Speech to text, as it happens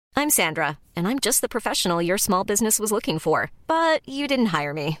I'm Sandra, and I'm just the professional your small business was looking for. But you didn't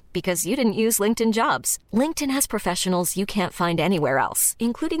hire me because you didn't use LinkedIn Jobs. LinkedIn has professionals you can't find anywhere else,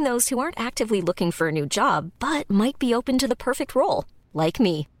 including those who aren't actively looking for a new job, but might be open to the perfect role, like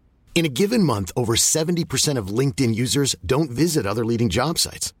me. In a given month, over 70% of LinkedIn users don't visit other leading job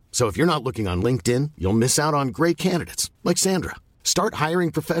sites. So if you're not looking on LinkedIn, you'll miss out on great candidates like Sandra. Start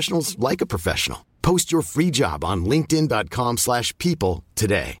hiring professionals like a professional. Post your free job on linkedin.com/people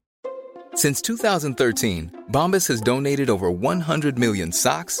today. Since 2013, Bombas has donated over 100 million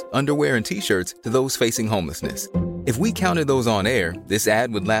socks, underwear, and T-shirts to those facing homelessness. If we counted those on air, this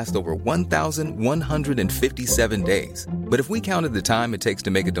ad would last over 1,157 days. But if we counted the time it takes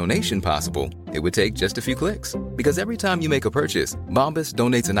to make a donation possible, it would take just a few clicks. Because every time you make a purchase, Bombas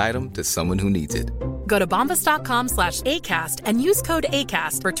donates an item to someone who needs it. Go to bombas.com/ACAST and use code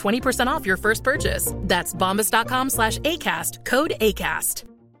ACAST for 20% off your first purchase. That's bombas.com/ACAST, code ACAST.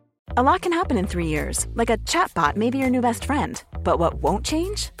 A lot can happen in 3 years, like a chatbot may be your new best friend. But what won't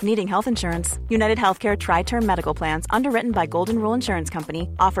change? Needing health insurance. United Healthcare Tri-Term Medical Plans, underwritten by Golden Rule Insurance Company,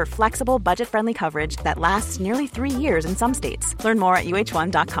 offer flexible, budget-friendly coverage that lasts nearly 3 years in some states. Learn more at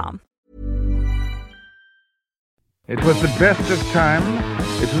uh1.com. It was the best of times,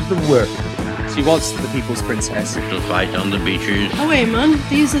 it was the worst of times. She was the people's princess. To fight on the beaches. Oh wait, man,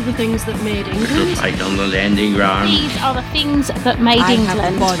 these are the things that made England. To fight on the landing ground. These are the things that made England. I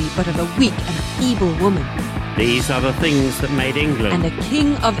have a body, but of a weak and feeble woman. These are the things that made England. And a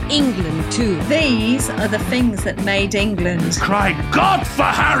king of England, too. These are the things that made England. Cry God for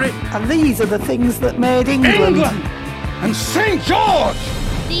Harry! And these are the things that made England. And St. George!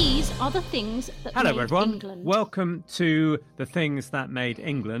 These are the things that made everyone. England. Welcome to The Things That Made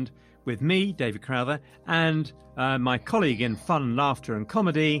England with me, David Crowther, and my colleague in fun, laughter and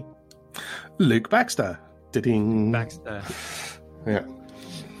comedy, Luke Baxter. Ding. Baxter. Yeah.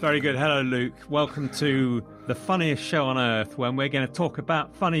 Very good. Hello, Luke. Welcome to the funniest show on earth, when we're going to talk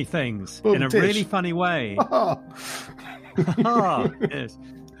about funny things in a really funny way. Yes.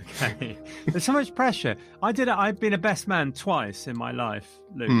 Okay. There's so much pressure. I've been a best man twice in my life,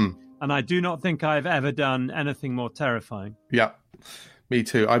 Luke, and I do not think I've ever done anything more terrifying. Yeah, me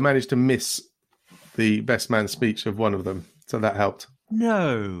too. I managed to miss the best man speech of one of them, so that helped.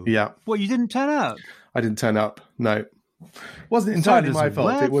 No. Yeah. Well, you didn't turn up? I didn't turn up, no. Wasn't entirely my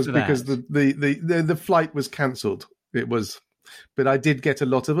fault. It was because the flight was cancelled. It was, but I did get a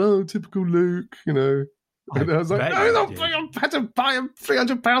lot of typical Luke, you know. And I was like, I had to buy a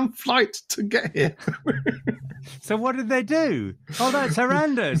 £300 flight to get here. So what did they do? Oh, that's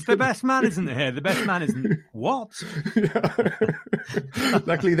horrendous. The best man isn't here. The best man isn't what?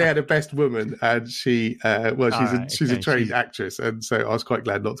 Luckily, they had a best woman, and she, she's a trained actress, and so I was quite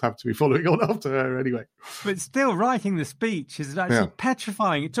glad not to have to be following on after her anyway. But still, writing the speech is actually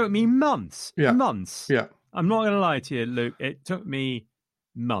petrifying. It took me months. Yeah. Months. Yeah. I'm not going to lie to you, Luke. It took me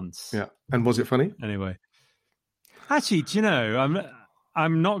months. Yeah. And was it funny? Anyway. Actually, do you know,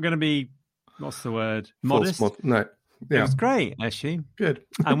 I'm not going to be, what's the word? Modest? No. Yeah. It was great, actually. Good.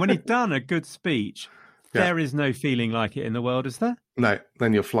 And when you've done a good speech, there is no feeling like it in the world, is there? No,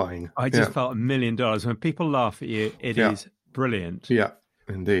 then you're flying. I just felt $1 million. When people laugh at you, it is brilliant. Yeah,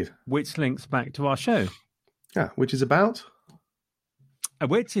 indeed. Which links back to our show. Yeah, which is about?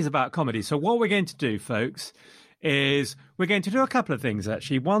 Which is about comedy. So what we're going to do, folks, is we're going to do a couple of things,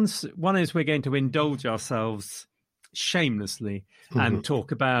 actually. One is we're going to indulge ourselves shamelessly and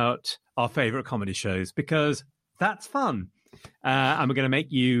talk about our favourite comedy shows, because that's fun. And we're going to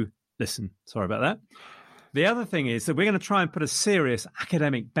make you listen. Sorry about that. The other thing is that we're going to try and put a serious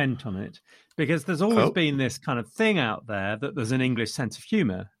academic bent on it, because there's always been this kind of thing out there that there's an English sense of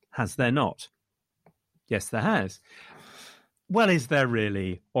humour. Has there not? Yes, there has. Well, is there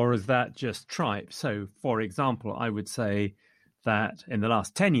really? Or is that just tripe? So, for example, I would say that in the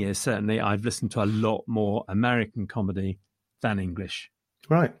last 10 years, certainly, I've listened to a lot more American comedy than English.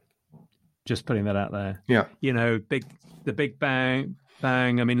 Right. Just putting that out there. Yeah. You know, the Big Bang.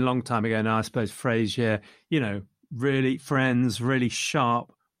 I mean, a long time ago now, I suppose, Frasier, you know, really Friends, really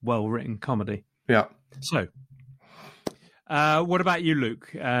sharp, well-written comedy. Yeah. So, what about you,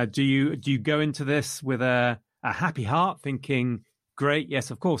 Luke? Do you go into this with a happy heart, thinking, great,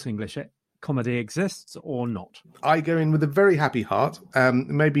 yes, of course, English comedy exists, or not? I go in with a very happy heart.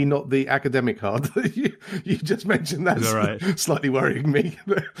 Maybe not the academic heart that you just mentioned. That's right. Slightly worrying me.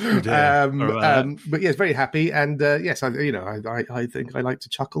 But yes, very happy. And yes, I think I like to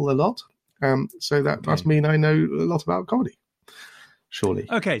chuckle a lot. So that must mean I know a lot about comedy. Surely.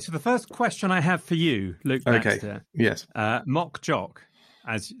 Okay, so the first question I have for you, Luke Baxter. Okay. Yes. Mock jock,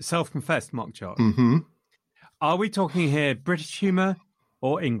 as self-confessed mock jock. Mm-hmm. Are we talking here British humour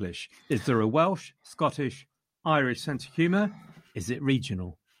or English? Is there a Welsh, Scottish, Irish sense of humour? Is it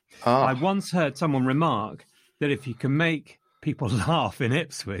regional? I once heard someone remark that if you can make people laugh in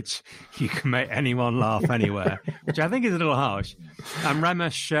Ipswich, you can make anyone laugh anywhere, which I think is a little harsh. And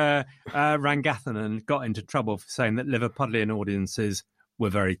Ramesh Rangathanan got into trouble for saying that Liverpudlian audiences were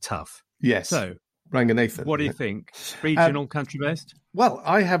very tough. Yes. So, Ranganathan. What do you think? Regional, country-based? Well,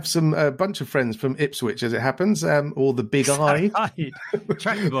 I have a bunch of friends from Ipswich, as it happens, or the Big I. The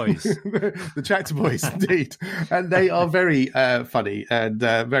Tractor Boys. The Tractor Boys, indeed. And they are very funny and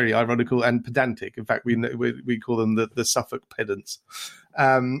very ironical and pedantic. In fact, we call them the Suffolk pedants.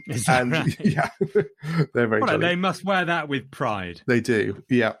 Is that right? Yeah, they're very funny. They must wear that with pride. They do,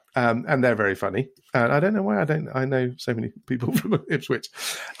 yeah. And they're very funny. And I don't know why I know so many people from Ipswich.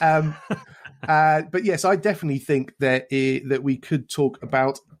 But yes, I definitely think that we could talk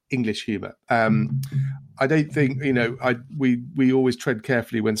about English humour. I don't think, we always tread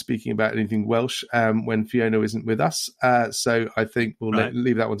carefully when speaking about anything Welsh when Fiona isn't with us. So I think we'll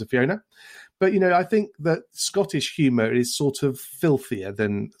leave that one to Fiona. But, I think that Scottish humour is sort of filthier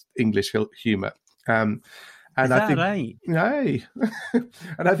than English humour. And I think,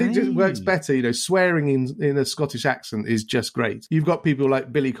 and I think it works better. Swearing in a Scottish accent is just great. You've got people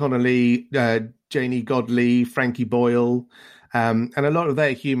like Billy Connolly, Janie Godley, Frankie Boyle, and a lot of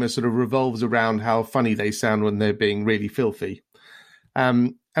their humour sort of revolves around how funny they sound when they're being really filthy.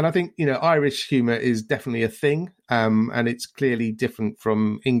 And I think Irish humour is definitely a thing, and it's clearly different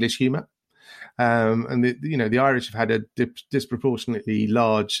from English humour. And the Irish have had a disproportionately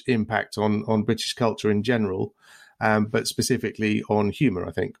large impact on British culture in general, but specifically on humour,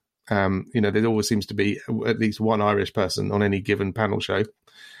 I think. There always seems to be at least one Irish person on any given panel show.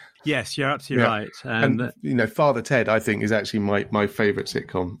 Yes, you're absolutely right. And Father Ted, I think, is actually my favourite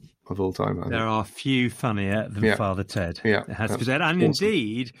sitcom of all time. There are few funnier than Father Ted. Yeah, it has to be said. And awesome.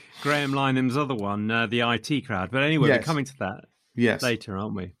 Indeed, Graham Linham's other one, the IT Crowd. But anyway, we're coming to that later,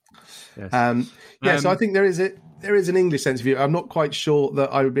 aren't we? Yes. So I think there is an English sense of humour. I'm not quite sure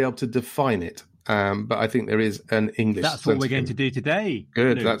that I would be able to define it, but I think there is an English. That's what we're going to do today.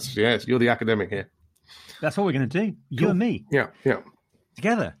 Good. Luke. You're the academic here. That's what we're going to do. You and me. Yeah.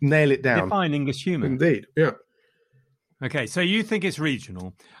 Together. Nail it down. Define English humour. Indeed. Yeah. Okay, so you think it's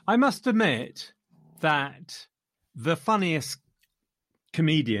regional. I must admit that the funniest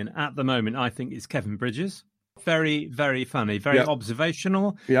comedian at the moment, I think, is Kevin Bridges. Very, very funny, very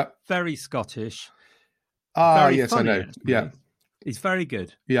observational, very Scottish. Very yes, funny, I know. Actually. Yeah. He's very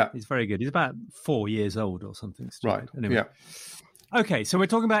good. Yeah. He's very good. He's about 4 years old or something. Right. Anyway. Yeah. Okay, so we're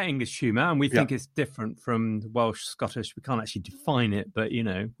talking about English humour, and we think it's different from Welsh, Scottish. We can't actually define it, but,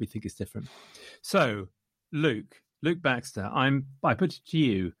 we think it's different. So, Luke Baxter, I put it to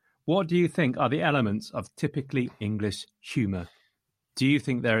you. What do you think are the elements of typically English humour? Do you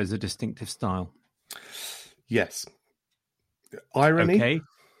think there is a distinctive style? Yes. Irony. Okay.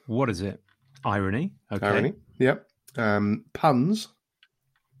 What is it? Irony. Okay. Irony. Yep. Puns.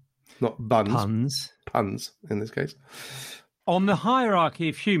 Not buns. Puns in this case. On the hierarchy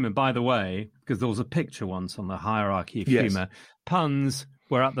of humour, by the way, because there was a picture once on the hierarchy of humour, puns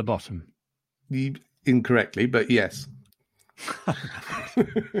were at the bottom. Incorrectly, but yes.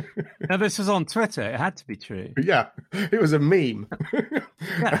 Now, this was on Twitter. It had to be true. Yeah, it was a meme.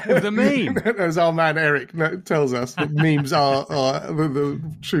 It was a meme. As our man Eric tells us, that memes are the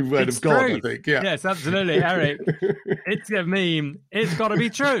true word of God, I think. Yeah. Yes, absolutely, Eric. It's a meme. It's got to be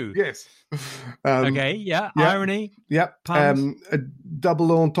true. Yes. Okay, irony. Yep. A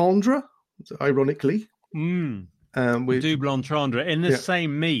double entendre, ironically. Double entendre in the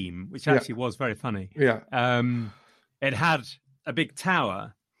same meme, which actually was very funny. Yeah. It had a big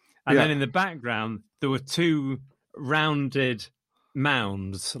tower, and then in the background there were two rounded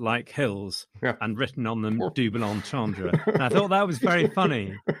mounds like hills, and written on them double entendre. And I thought that was very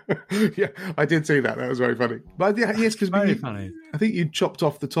funny. Yeah, I did see that. That was very funny. But yes, because very funny. I think you chopped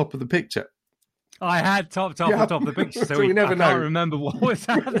off the top of the picture. I had chopped off the top of the picture, so we never know. I can't remember what was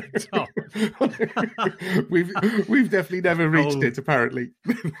at the top. We've definitely never reached it, apparently.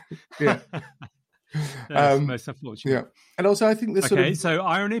 Yeah. That's most unfortunate. Yeah, and also I think this so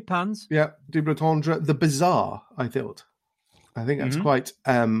irony, puns. Yeah, double entendre, the bizarre. I think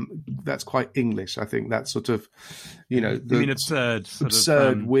that's quite English. I think that's sort of, absurd,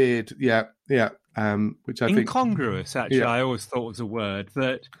 absurd, weird. Yeah. Which I think incongruous. Actually, I always thought was a word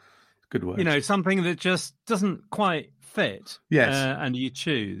that. Good word. Something that just doesn't quite fit. Yes, and you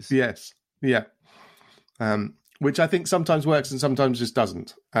choose. Yes. Yeah. Which I think sometimes works and sometimes just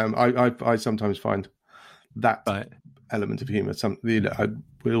doesn't. I sometimes find that element of humour.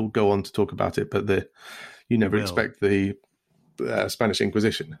 We'll go on to talk about it, but you never expect the Spanish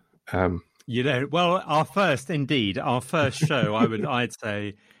Inquisition. Well, our first show, I'd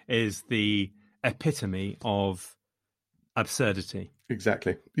say, is the epitome of absurdity.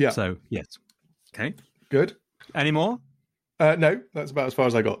 Exactly. Yeah. So, yes. Okay. Good. Any more? No, that's about as far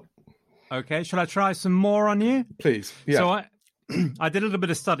as I got. Okay. Shall I try some more on you? Please. Yeah. So I did a little bit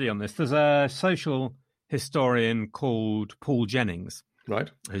of study on this. There's a social historian called Paul Jennings. Right.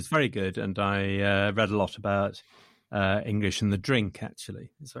 Who's very good. And I read a lot about English and the drink,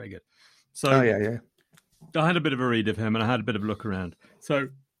 actually. It's very good. So I had a bit of a read of him and I had a bit of a look around. So,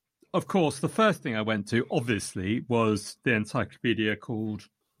 of course, the first thing I went to, obviously, was the encyclopedia called...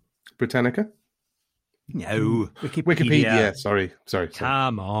 Britannica? No, Wikipedia. Sorry.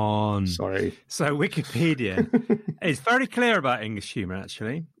 Come on. Sorry. So Wikipedia is very clear about English humour,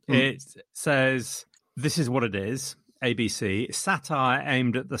 actually. It says, this is what it is, ABC, satire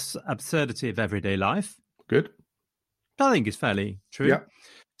aimed at the absurdity of everyday life. Good. I think is fairly true. Yeah.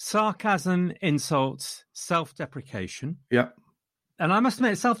 Sarcasm, insults, self-deprecation. Yeah. And I must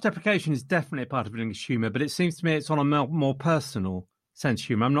admit, self-deprecation is definitely a part of English humour, but it seems to me it's on a more personal sense of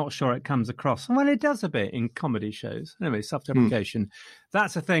humour. I'm not sure it comes across. Well, it does a bit in comedy shows. Anyway, self-deprecation.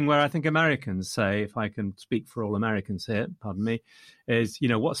 That's a thing where I think Americans say, if I can speak for all Americans here, pardon me, is,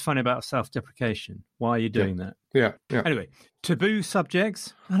 what's funny about self-deprecation? Why are you doing that? Yeah. Anyway, taboo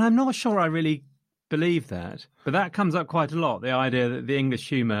subjects. And I'm not sure I really believe that, but that comes up quite a lot. The idea that the English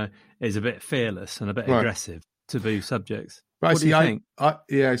humour is a bit fearless and a bit aggressive. Taboo subjects. Right, what do you think?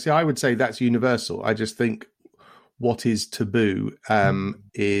 I would say that's universal. I just think what is taboo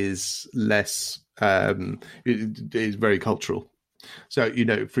is less, it is very cultural. So,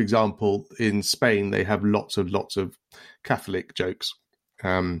 for example, in Spain, they have lots of Catholic jokes,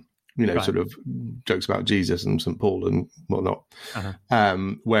 sort of jokes about Jesus and St. Paul and whatnot.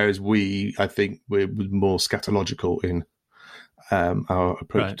 Whereas I think we're more scatological in our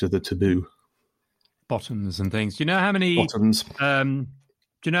approach to the taboo. Bottoms and things. Do you know how many bottoms?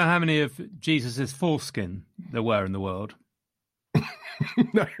 Do you know how many of Jesus's foreskin there were in the world?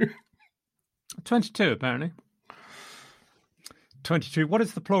 No. 22, apparently. 22. What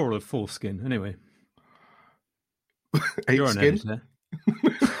is the plural of foreskin, anyway? Ape skin?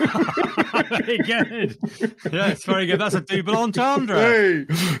 Very good. Yes, very good. That's a double entendre. Hey.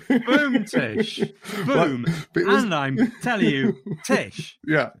 Boom, Tish. Boom. And I'm telling you, Tish.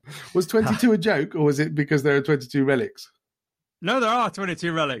 Yeah. Was 22 a joke, or was it because there are 22 relics? No, there are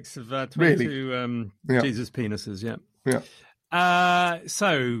 22 relics of 22 Jesus penises, yeah.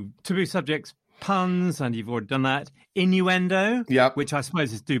 So, taboo subjects, puns, and you've already done that. Innuendo, which I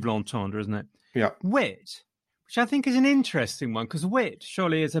suppose is double entendre, isn't it? Yeah. Wit, which I think is an interesting one, because wit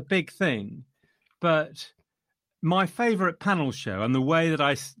surely is a big thing. But my favourite panel show, and the way that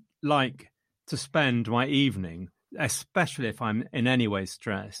I like to spend my evening, especially if I'm in any way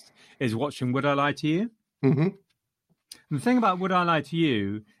stressed, is watching Would I Lie to You? Mm-hmm. And the thing about Would I Lie to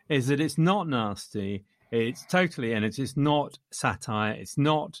You is that it's not nasty, it's totally in it, it's not satire, it's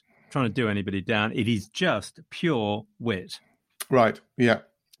not trying to do anybody down, it is just pure wit. Right, yeah.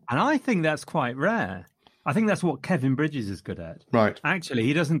 And I think that's quite rare. I think that's what Kevin Bridges is good at. Right. Actually,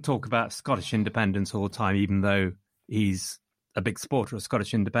 he doesn't talk about Scottish independence all the time, even though he's a big supporter of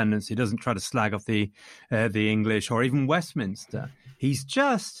Scottish independence. He doesn't try to slag off the English or even Westminster. He's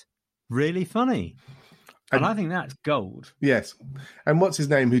just really funny. And I think that's gold. Yes. And what's his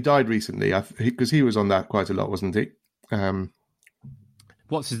name, who died recently? Because he was on that quite a lot, wasn't he?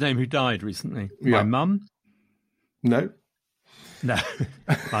 What's his name, who died recently? My mum? No. No,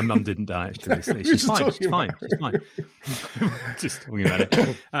 my mum didn't die, actually. She's fine. She's fine. Just talking about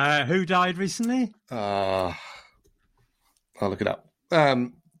it. Who died recently? I'll look it up.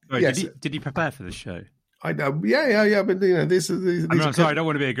 Sorry, yes. Did he prepare for the show? I know. Yeah. But this is. I'm sorry. I don't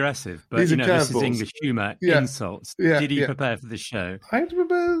want to be aggressive, but this is English humour. Insults. Yeah, did he prepare for the show? I had to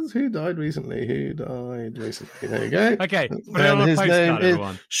prepare. Who died recently? There you go. Okay. Put it on a postcard,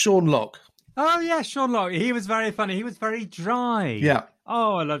 everyone. Sean Locke. Oh yeah, Sean Locke. He was very funny. He was very dry. Yeah.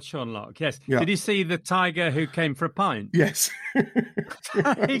 Oh, I love Sean Locke. Yes. Yeah. Did you see the tiger who came for a pint? Yes.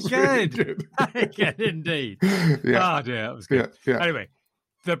 Very good. Very good indeed. Yeah. Oh dear, that was good. Yeah. Anyway,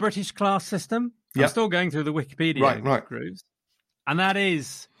 the British class system. I'm still going through the Wikipedia grooves. And that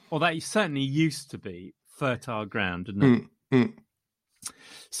is, or that certainly used to be, fertile ground, didn't it?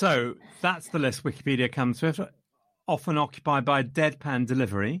 So that's the list Wikipedia comes with. Often occupied by deadpan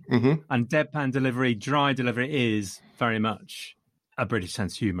delivery. Mm-hmm. And deadpan delivery, dry delivery is very much a British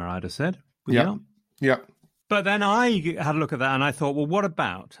sense of humour, I'd have said. Yeah. But then I had a look at that and I thought, well, what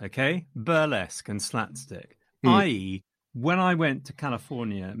about, burlesque and slapstick? I.e., when I went to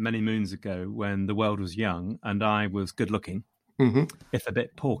California many moons ago when the world was young and I was good looking, if a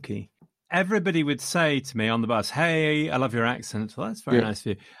bit porky. Everybody would say to me on the bus, "Hey, I love your accent." Well, that's very nice of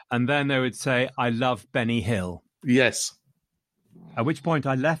you. And then they would say, "I love Benny Hill." Yes. At which point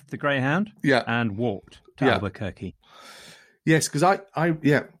I left the Greyhound and walked to Albuquerque. Yes, because I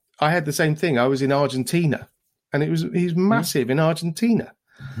had the same thing. I was in Argentina, and he's massive in Argentina.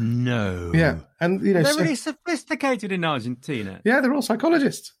 No. Yeah, and they're really sophisticated in Argentina. Yeah, they're all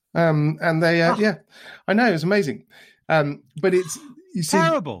psychologists. And they I know, it's amazing. But it's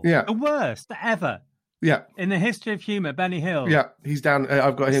terrible. Yeah, the worst ever. Yeah, in the history of humour, Benny Hill. Yeah, he's down.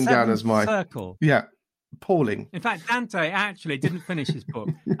 I've got him down as my circle. Yeah, appalling. In fact, Dante actually didn't finish his book,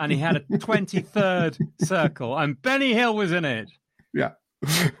 and he had a 23rd circle, and Benny Hill was in it. Yeah.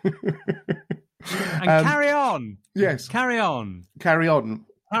 And carry on. Yes, carry on. Carry on.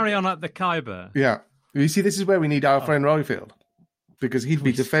 Carry on up the Khyber. Yeah, you see, this is where we need our friend Royfield, because he'd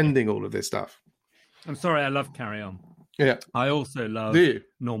be defending all of this stuff. I'm sorry, I love Carry On. Yeah. I also love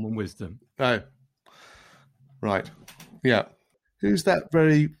Norman Wisdom. Oh. Right. Yeah. Who's that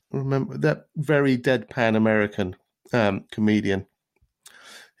very deadpan American comedian?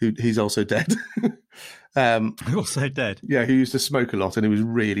 He's also dead. Also dead. Yeah, who used to smoke a lot and he was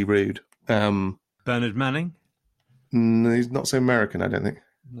really rude. Bernard Manning? No, he's not so American, I don't think.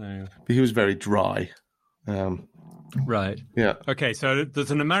 No. But he was very dry. Right. Yeah. Okay, so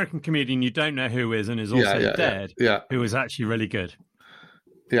there's an American comedian you don't know who is and is also dead, who was actually really good.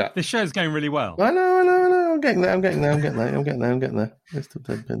 Yeah. This show's going really well. I know. I'm getting there. It's still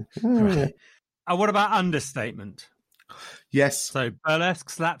dead, Ben. Right. What about understatement? Yes. So burlesque,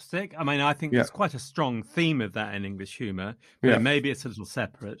 slapstick. I mean, I think there's quite a strong theme of that in English humour. But maybe it's a little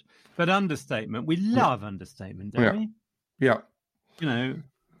separate. But understatement, we love understatement, don't we? Yeah. You know,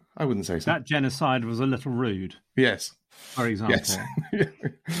 I wouldn't say so. That genocide was a little rude. Yes. For example. Yes.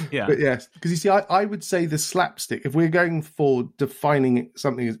 Yeah. But yes. Because you see, I would say the slapstick, if we're going for defining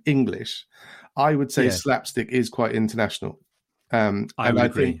something as English, I would say slapstick is quite international. And I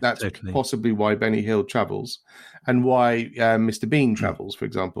think that's possibly why Benny Hill travels and why Mr. Bean travels, for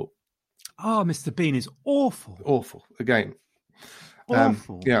example. Oh, Mr. Bean is awful. Awful, again.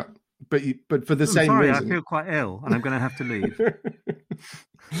 Awful. Yeah. But for the same reason. I feel quite ill and I'm going to have to leave.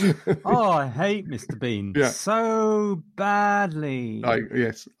 I hate Mr. Bean so badly. I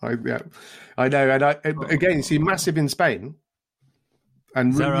know. And again, you see, massive in Spain.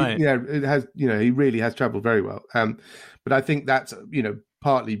 And is that right? Yeah, it has. He really has travelled very well. But I think that's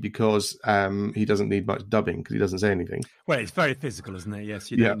partly because he doesn't need much dubbing because he doesn't say anything. Well, it's very physical, isn't it? Yes,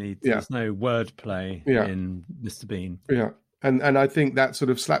 you don't need. There's no wordplay in Mr. Bean. Yeah, and I think that sort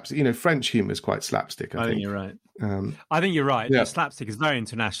of slapstick. French humour is quite slapstick. I think you're right. I think you're right. Yeah. Slapstick is very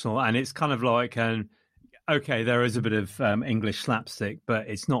international, and it's kind of like okay, there is a bit of English slapstick, but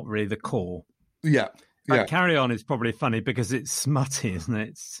it's not really the core. Yeah. But Carry On is probably funny because it's smutty, isn't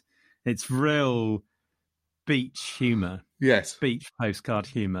it? It's real beach humour. Yes. Beach postcard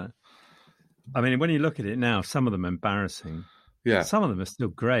humour. I mean, when you look at it now, some of them are embarrassing. Yeah. Some of them are still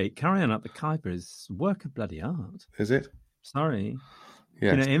great. Carry On Up the Khyber is a work of bloody art. Is it? Sorry.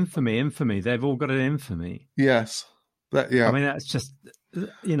 Yes. Infamy. They've all got an infamy. Yes. I mean, that's just,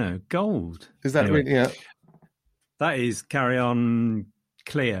 gold. Is that anyway, really? Yeah. That is Carry On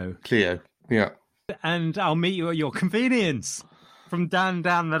Cleo. Yeah. And I'll meet you at your convenience from Dan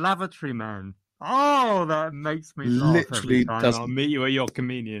the lavatory man. Oh, that makes me laugh. Literally I'll meet you at your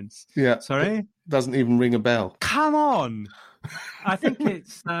convenience. Yeah. Sorry? It doesn't even ring a bell. Come on. I think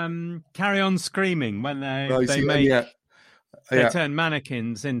it's Carry On Screaming when they turn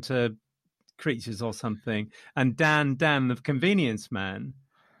mannequins into creatures or something. And Dan the convenience man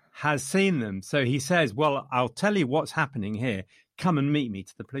has seen them. So he says, well, I'll tell you what's happening here. Come and meet me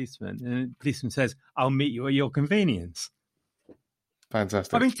to the policeman. And the policeman says, I'll meet you at your convenience.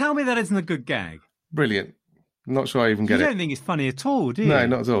 Fantastic. I mean, tell me that isn't a good gag. Brilliant. I'm not sure I even get it. You don't think it's funny at all, do you? No,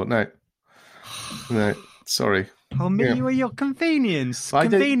 not at all. No. No, sorry. I'll meet you at your convenience.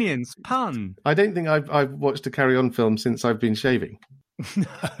 Convenience, pun. I don't think I've watched a Carry On film since I've been shaving. No,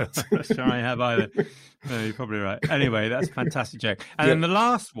 I'm not sure I have either. No, you're probably right. Anyway, that's a fantastic joke. And then the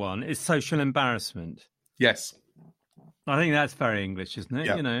last one is social embarrassment. Yes. I think that's very English, isn't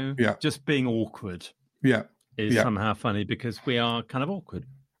it? Yeah. Just being awkward. Yeah. Is somehow funny because we are kind of awkward.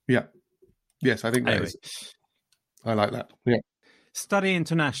 Yeah. Yes, I think that is. I like that. Yeah. Study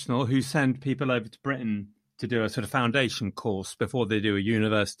International, who send people over to Britain to do a sort of foundation course before they do a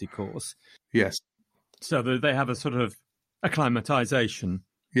university course. Yes. So that they have a sort of acclimatization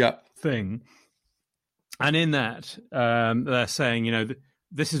thing. And in that, they're saying,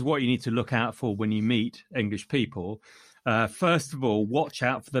 this is what you need to look out for when you meet English people. First of all, watch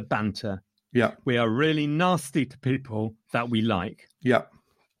out for the banter. Yeah. We are really nasty to people that we like. Yeah.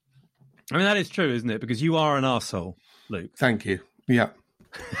 I mean, that is true, isn't it? Because you are an arsehole, Luke. Thank you. Yeah.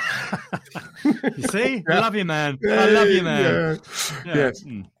 You see? I love you, man. I love you, man. Yeah. Yes.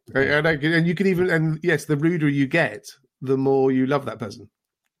 And you can even, and yes, the ruder you get, the more you love that person.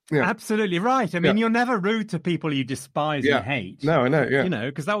 Yeah. Absolutely right. I mean, you're never rude to people you despise and hate. No, I know. Yeah. You know,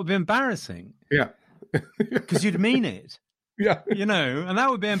 because that would be embarrassing. Yeah. Because you'd mean it. Yeah. You know, and that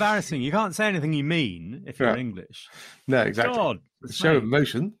would be embarrassing. You can't say anything you mean if you're English. No, exactly. God. Show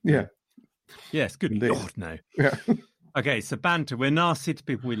emotion. Yeah. Yes. Good Indeed. God, no. Yeah. Okay, so banter. We're nasty to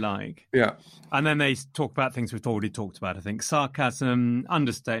people we like. Yeah. And then they talk about things we've already talked about, I think. Sarcasm,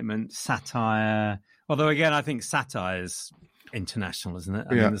 understatement, satire. Although, again, I think satire is international, isn't it?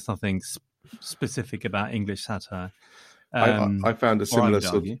 I mean, there's nothing specific about English satire. I found a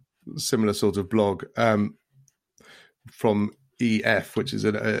similar sort of blog from EF, which is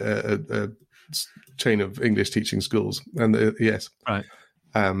a chain of English teaching schools. And right.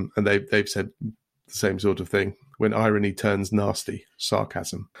 And they've said the same sort of thing. When irony turns nasty,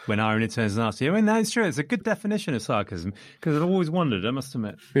 sarcasm. When irony turns nasty. I mean, that's true. It's a good definition of sarcasm, because I've always wondered, I must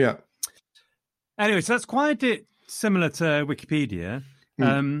admit. Yeah. Anyway, so that's quite similar to Wikipedia.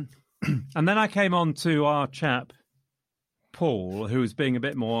 And then I came on to our chap, Paul, who was being a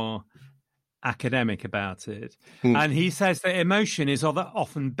bit more academic about it. And he says that emotion is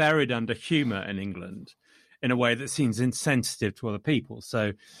often buried under humour in England in a way that seems insensitive to other people.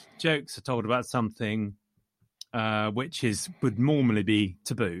 So jokes are told about something which would normally be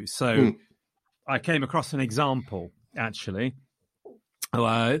taboo. So I came across an example, actually.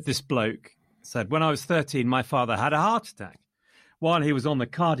 This bloke said, when I was 13, my father had a heart attack. While he was on the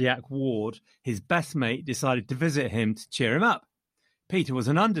cardiac ward, his best mate decided to visit him to cheer him up. Peter was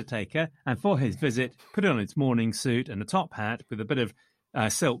an undertaker, and for his visit, put on his morning suit and a top hat with a bit of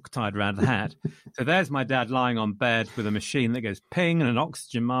silk tied around the hat. So there's my dad lying on bed with a machine that goes ping and an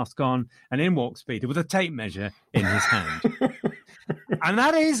oxygen mask on, and in walks Peter with a tape measure in his hand. And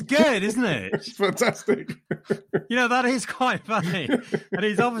that is good, isn't it? It's fantastic. You know, that is quite funny. And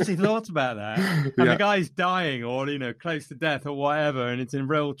he's obviously thought about that. And the guy's dying or, you know, close to death or whatever, and it's in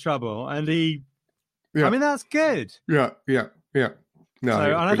real trouble. And I mean, that's good. Yeah. No, so,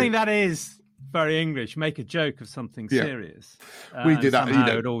 and I think that is very English. Make a joke of something serious. We do that,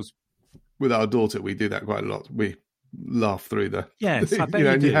 with our daughter. We do that quite a lot. We laugh through the. Yes, I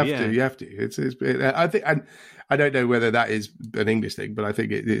bet you have to. I think, and I don't know whether that is an English thing, but I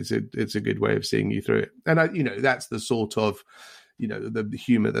think it's a good way of seeing you through it. And that's the sort of, the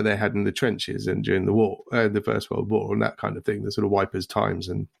humour that they had in the trenches and during the war, the First World War, and that kind of thing. The sort of Wipers Times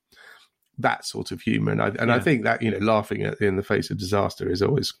and that sort of humour. And I think that laughing in the face of disaster is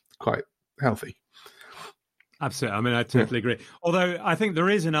always quite healthy. Absolutely. I mean, I totally agree. Although I think there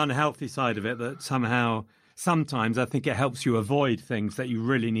is an unhealthy side of it that sometimes I think it helps you avoid things that you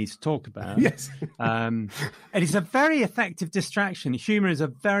really need to talk about. Yes. And it's a very effective distraction. Humour is a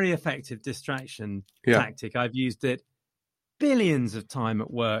very effective distraction tactic. I've used it billions of times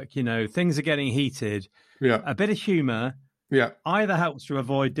at work. Things are getting heated. Yeah. A bit of humour either helps you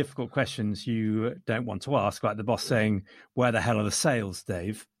avoid difficult questions you don't want to ask, like the boss saying, "Where the hell are the sales,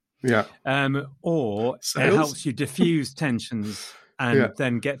 Dave?" Yeah. Or sales? It helps you diffuse tensions and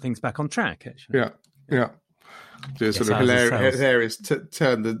then get things back on track, actually. Yeah. Do a sort of hilarious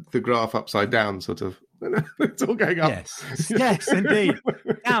turn the graph upside down, sort of. It's all going up. Yes, indeed.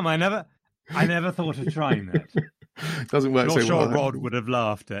 Damn, I never thought of trying that. Doesn't work so well. Not sure Rod would have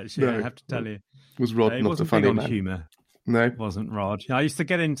laughed, actually, I have to tell you. Was Rod not a funny man? Humour. No. It wasn't Rod. I used to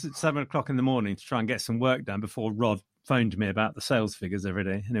get in at 7 o'clock in the morning to try and get some work done before Rod phoned me about the sales figures every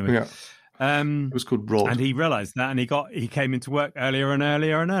day. Anyway. Yeah. It was called Rod. And he realised that, and he came into work earlier and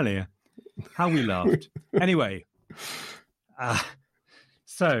earlier and earlier. How we laughed. Anyway.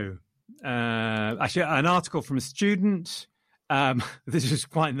 Actually, an article from a student. This is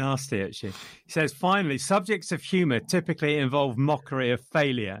quite nasty, actually. He says, finally, subjects of humour typically involve mockery of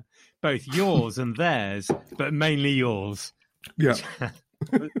failure, both yours and theirs, but mainly yours. Yeah.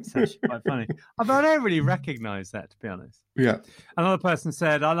 It's actually quite funny. I don't really recognise that, to be honest. Yeah. Another person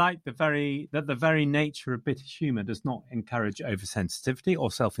said, I like the very nature of British humour does not encourage oversensitivity or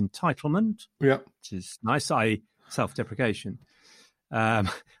self-entitlement. Yeah. Which is nice, i.e. self-deprecation.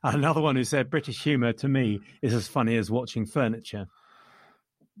 Another one who said, British humour to me is as funny as watching furniture.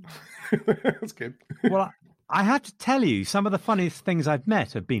 That's good. Well, I have to tell you, some of the funniest things I've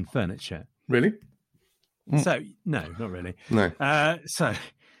met have been furniture. Really? So, no, not really. No. So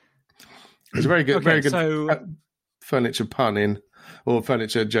it's a very good, furniture pun or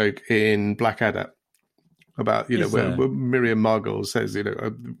furniture joke in Blackadder. about where Miriam Margolyes says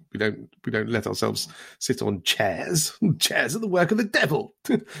we don't let ourselves sit on chairs. Chairs are the work of the devil.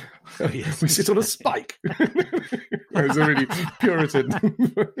 We sit on a spike. It's a really Puritan.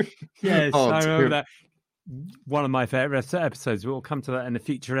 Yes, I remember that. One of my favourite episodes. We'll come to that in a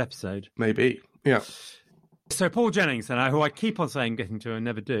future episode. Maybe, yeah. So Paul Jennings, who I keep on saying getting to and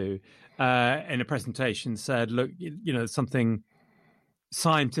never do, in a presentation said, look, something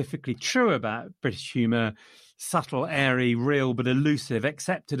scientifically true about British humour, subtle, airy, real but elusive,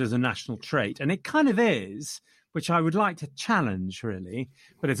 accepted as a national trait. And it kind of is, which I would like to challenge, really,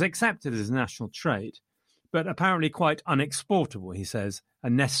 but it's accepted as a national trait, but apparently quite unexportable, he says, a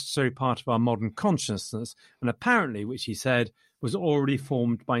necessary part of our modern consciousness, and apparently, which he said, was already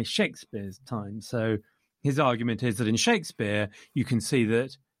formed by Shakespeare's time. So his argument is that in Shakespeare, you can see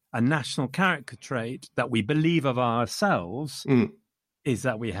that a national character trait that we believe of ourselves is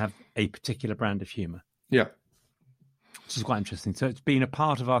that we have a particular brand of humour. Yeah. Which is quite interesting. So it's been a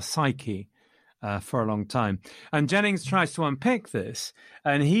part of our psyche for a long time. And Jennings tries to unpick this,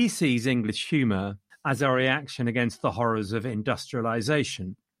 and he sees English humour as a reaction against the horrors of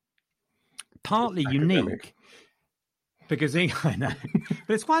industrialisation. Partly unique, because I know,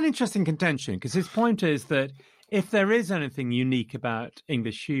 but it's quite an interesting contention, because his point is that if there is anything unique about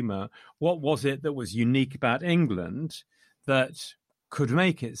English humour, what was it that was unique about England that could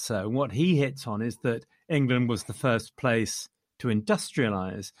make it so? What he hits on is that England was the first place to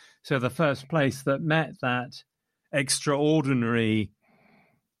industrialise, so the first place that met that extraordinary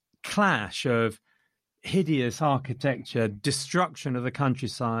clash of hideous architecture, destruction of the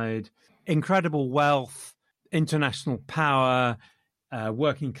countryside, incredible wealth, international power,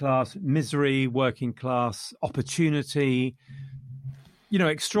 working class misery, working class opportunity,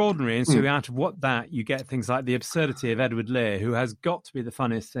 extraordinary. And so out of that, you get things like the absurdity of Edward Lear, who has got to be the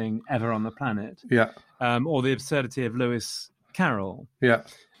funniest thing ever on the planet. Yeah. Or the absurdity of Lewis Carroll. Yeah.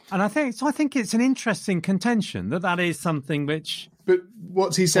 And I think it's an interesting contention that is something which, but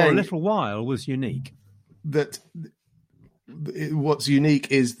what's he saying, for a little while was unique. That what's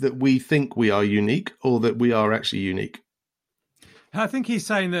unique is that we think we are unique, or that we are actually unique? I think he's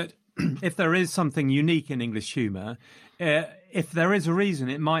saying that if there is something unique in English humour, if there is a reason,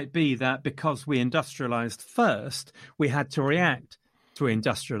 it might be that because we industrialised first, we had to react to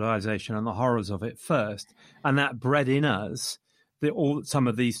industrialisation and the horrors of it first, and that bred in us some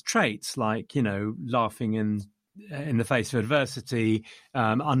of these traits, like laughing in the face of adversity,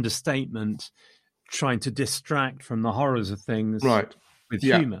 understatement, trying to distract from the horrors of things with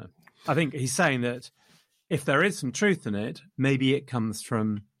humour. I think he's saying that if there is some truth in it, maybe it comes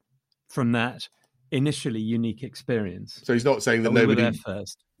from that initially unique experience. So he's not saying that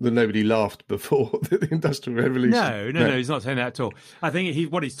nobody laughed before the Industrial Revolution. No, he's not saying that at all. I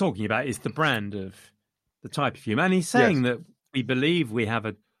think what he's talking about is the brand of the type of humour. And he's saying that we believe we have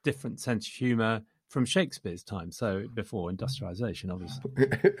a different sense of humour from Shakespeare's time, so before industrialisation, obviously.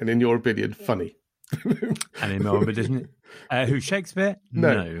 And in your opinion, funny. And in Melbourne, isn't it? Who, Shakespeare?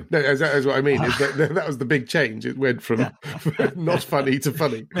 No, that's what I mean. That was the big change. It went from not funny to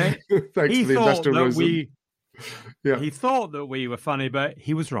funny. Thanks to the Industrial Revolution. He thought that we were funny, but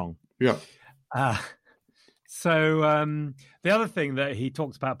he was wrong. Yeah. So the other thing that he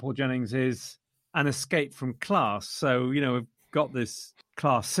talks about, Paul Jennings, is an escape from class. So, we've got this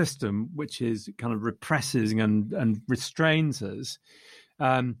class system which is kind of represses and restrains us.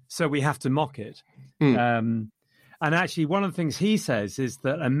 So we have to mock it. And actually, one of the things he says is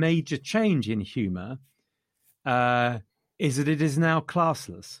that a major change in humour is that it is now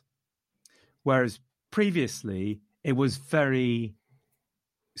classless, whereas previously it was very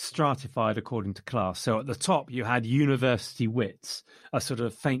stratified according to class. So at the top, you had university wits, a sort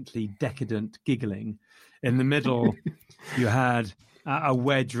of faintly decadent giggling. In the middle, you had a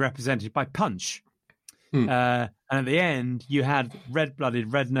wedge represented by Punch. And at the end, you had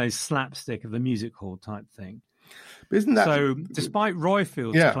red-blooded, red-nosed slapstick of the music hall type thing. But isn't that so? Despite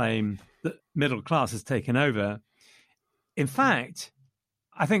Roifield's claim that middle class has taken over, in fact,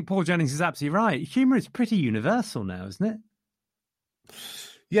 I think Paul Jennings is absolutely right. Humour is pretty universal now, isn't it?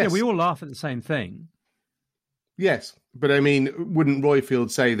 Yes, we all laugh at the same thing. Yes, but I mean, wouldn't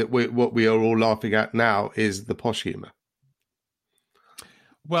Roifield say that what we are all laughing at now is the posh humour?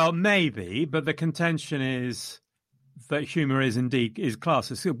 Well, maybe, but the contention is that humour is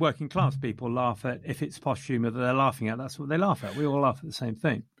classes. Working class people laugh at, if it's posh humour that they're laughing at, that's what they laugh at. We all laugh at the same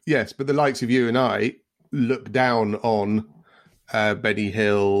thing. Yes, but the likes of you and I look down on Benny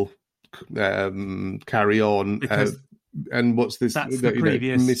Hill, Carry On, and what's this? That's the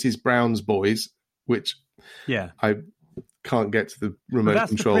previous Mrs. Brown's Boys, which I can't get to the remote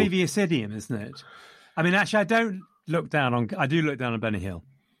control. That's the previous idiom, isn't it? I mean, actually, I do look down on Benny Hill.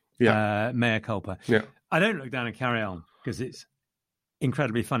 Yeah. Mea culpa. Yeah. I don't look down on Carry On because it's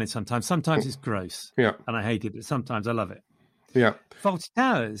incredibly funny sometimes. Sometimes it's gross. Yeah. And I hate it, but sometimes I love it. Yeah. Fawlty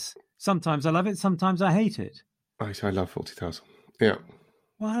Towers. Sometimes I love it, sometimes I hate it. I love Fawlty Towers. Yeah.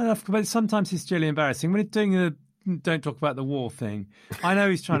 Well, but sometimes it's really embarrassing. When it's doing the don't talk about the war thing, I know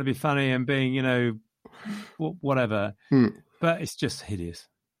he's trying to be funny and being, whatever, but it's just hideous.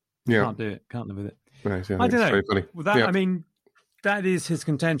 Yeah. Can't do it. Can't live with it. Right, yeah, I don't know. Very funny. Well, that, I mean, that is his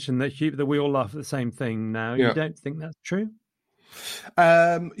contention that we all laugh at the same thing now. Yeah. You don't think that's true?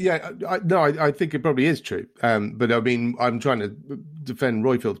 I think it probably is true. But I mean, I'm trying to defend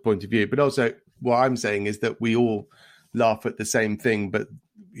Roifield's point of view, but also what I'm saying is that we all laugh at the same thing. But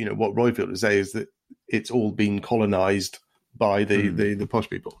what Roifield would say is that it's all been colonized by the posh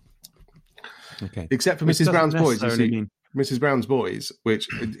people. Okay, except for Mrs. Brown's Boys. Mrs. Brown's Boys, which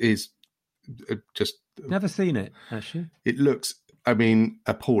is just never seen it. Actually, it looks,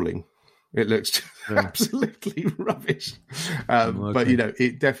 appalling. It looks absolutely rubbish. But,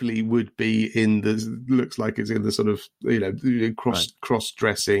 it definitely would be looks like it's in the sort of,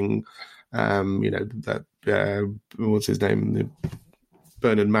 cross-dressing, that, what's his name? The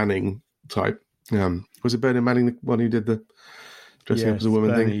Bernard Manning type. Was it Bernard Manning, the one who did the dressing up as a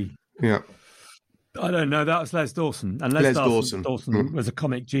woman thing? Yeah. I don't know. That was Les Dawson. And Les Dawson was a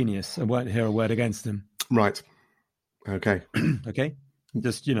comic genius. I won't hear a word against him. Right. Okay. Okay.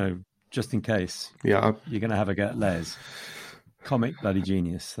 Just in case. Yeah. You're going to have a go at Les. Comic bloody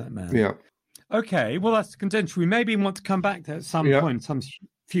genius, that man. Yeah. Okay, well, that's the contention. We maybe want to come back to at some point, some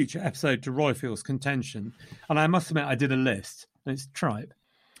future episode, to Roifield's contention. And I must admit, I did a list, and it's tripe.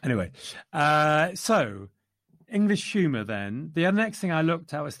 Anyway, so English humour then. The next thing I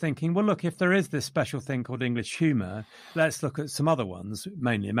looked at was thinking, well, look, if there is this special thing called English humour, let's look at some other ones,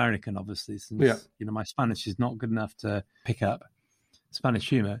 mainly American, obviously, since my Spanish is not good enough to pick up Spanish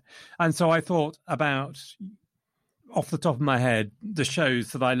humour. And so I thought about, off the top of my head, the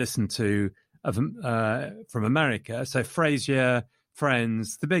shows that I listened to from America. So Frasier,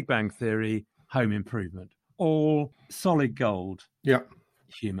 Friends, The Big Bang Theory, Home Improvement, all solid gold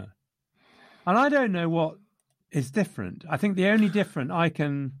humour. And I don't know what is different. I think the only different I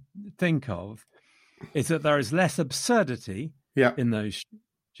can think of is that there is less absurdity in those.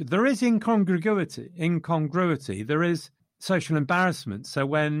 There is incongruity. There is social embarrassment. So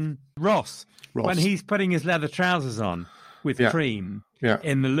when Ross, when he's putting his leather trousers on with cream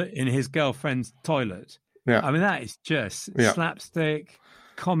in his girlfriend's toilet, I mean, that is just slapstick,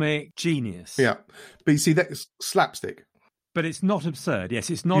 comic genius. Yeah, but you see, that's slapstick. But it's not absurd. Yes,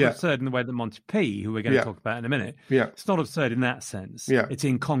 it's not absurd in the way that Monty P, who we're going to talk about in a minute, it's not absurd in that sense. Yeah. It's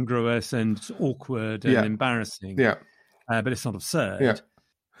incongruous and awkward and embarrassing. Yeah. But it's not absurd. Yeah.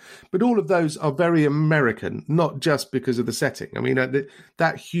 But all of those are very American, not just because of the setting. I mean,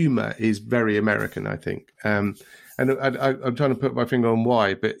 that humour is very American, I think. And I'm trying to put my finger on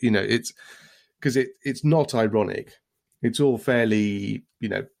why, but, it's because it's not ironic. It's all fairly,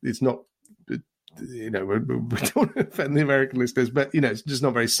 it's not, we don't want to offend the American listeners, but, it's just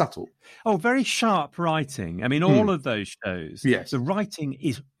not very subtle. Oh, very sharp writing. I mean, all of those shows, the writing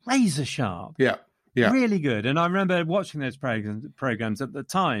is razor sharp. Yeah. Yeah. Really good. And I remember watching those programs at the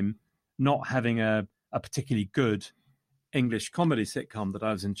time, not having a particularly good English comedy sitcom that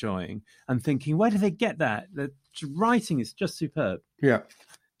I was enjoying, and thinking, where do they get that? The writing is just superb. Yeah.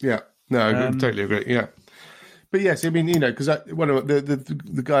 Yeah. No, I totally agree. Yeah. But yes, I mean, because one of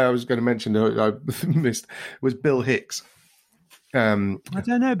the guy I was going to mention who I missed was Bill Hicks. I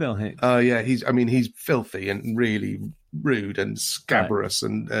don't know Bill Hicks. Yeah, he's filthy and really rude and scabrous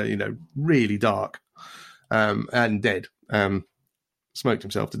and really dark and dead. Smoked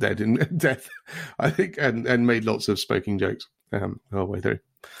himself to death, I think, and made lots of smoking jokes the whole way through.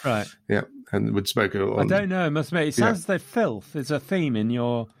 Right. Yeah, and would smoke on. I don't know. Must admit, it sounds as though filth is a theme in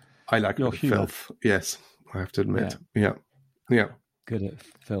your. I like your filth. Yes, I have to admit. Yeah. Good at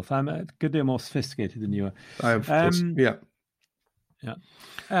filth. I'm a good deal more sophisticated than you are. I have. Yeah.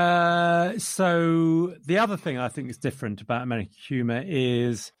 So the other thing I think is different about American humour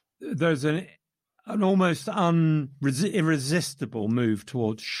is there's an almost irresistible move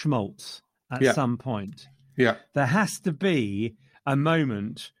towards schmaltz at some point. Yeah. There has to be a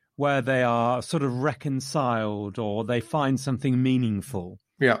moment where they are sort of reconciled or they find something meaningful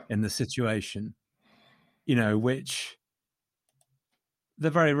in the situation, which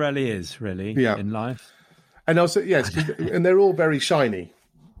there very rarely is really in life. And also, yes, and they're all very shiny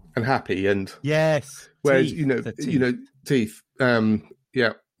and happy, and yes. Whereas teeth. teeth.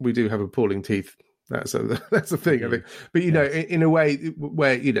 We do have appalling teeth That's the thing, I think. But, you know, in a way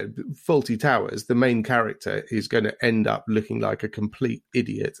where, you know, Fawlty Towers, the main character is going to end up looking like a complete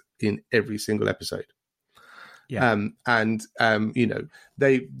idiot in every single episode. Yeah. You know,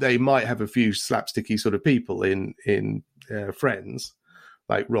 they might have a few slapsticky sort of people in Friends,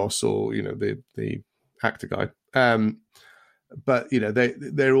 like Ross or, you know, the actor guy. But, you know,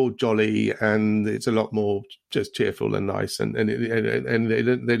 they're all jolly, and it's a lot more just cheerful and nice, and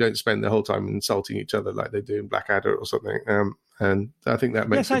they don't spend the whole time insulting each other like they do in Blackadder or something. And I think that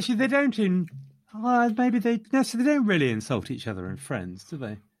makes actually they don't they don't really insult each other in Friends, do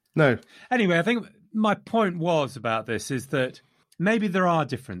they? No. Anyway, I think my point was about this is that maybe there are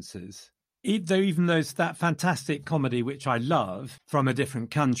differences, even though it's that fantastic comedy which I love from a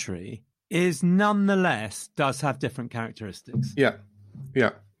different country, is nonetheless does have different characteristics. Yeah.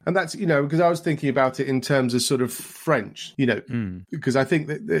 And that's, you know, because I was thinking about it in terms of sort of French, you know, because I think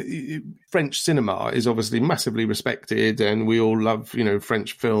that French cinema is obviously massively respected, and we all love, you know,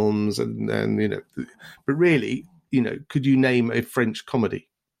 French films and you know, but really, you know, could you name a French comedy?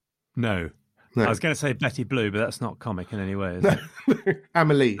 No. I was going to say Betty Blue, but that's not comic in any way, is it?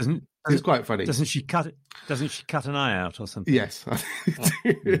 Amélie. It's quite funny. Doesn't she cut an eye out or something? Yes. Was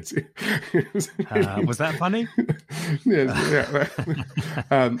that funny? Yes.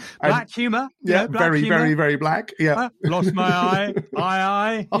 Yeah. Black humour. Yeah. Black very, humour. very, very black. Yeah. Lost my eye.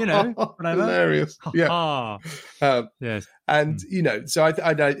 Eye. You know, whatever. Hilarious. Yeah. Yes. And you know, so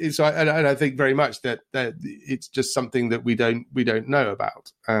I think very much that it's just something that we don't know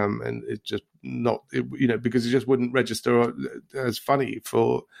about, and it's just not, you know, because it just wouldn't register as funny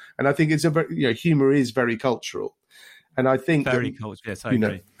for. And I think it's humor is very cultural, and I think very cultural. Yes, I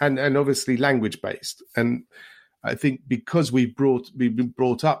agree. And obviously language based, and I think because we've been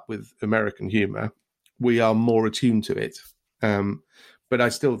brought up with American humor, we are more attuned to it. But I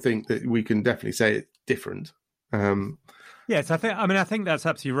still think that we can definitely say it's different. Yes, I think that's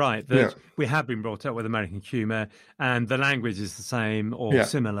absolutely right. That we have been brought up with American humour, and the language is the same or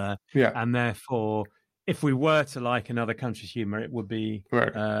similar. Yeah. And therefore, if we were to like another country's humour, it would be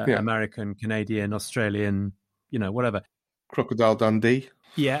American, Canadian, Australian, you know, whatever. Crocodile Dundee.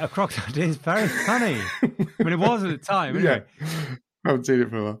 Yeah, a Crocodile Dundee is very funny. I mean, it was at the time. Anyway. Yeah, I haven't seen it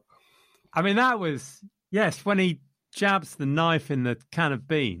for a while. I mean, that was when he jabs the knife in the can of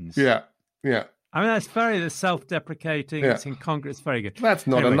beans. Yeah. I mean, that's very self-deprecating. It's incongruous. Very good. That's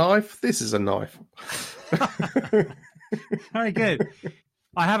not a knife. This is a knife. Very good.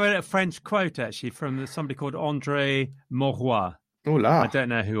 I have a French quote, actually, from somebody called André Maurois. Oh, la. I don't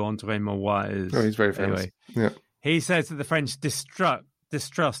know who André Maurois is. Oh, he's very famous. Anyway, yeah. He says that the French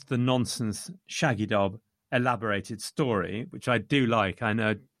distrust the nonsense Shaggy Dog elaborated story, which I do like. I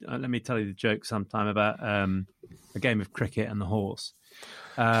know. Let me tell you the joke sometime about a game of cricket and the horse.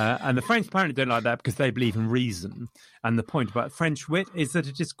 And the French apparently don't like that because they believe in reason. And the point about French wit is that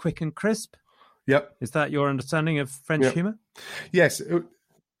it is quick and crisp. Yep. Is that your understanding of French humour? Yes.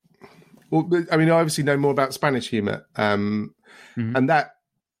 Well, I mean, I obviously know more about Spanish humour. And that,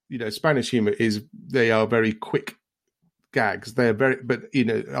 you know, Spanish humour they are very quick gags. They're but you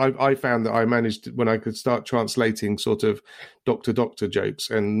know, I found that I managed when I could start translating sort of doctor jokes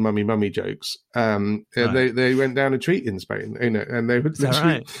and mummy jokes. They went down a treat in Spain, you know, and they would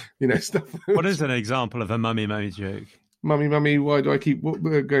literally, you know, stuff. What is an example of a mummy joke? Mummy, why do I keep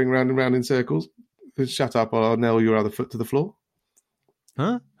going round and round in circles? Shut up, or I'll nail your other foot to the floor.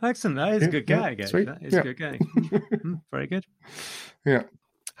 Huh? Excellent. That is a good gag. That is a good gag. Very good. Yeah.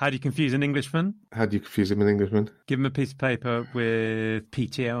 How do you confuse an Englishman? How do you confuse him an Englishman? Give him a piece of paper with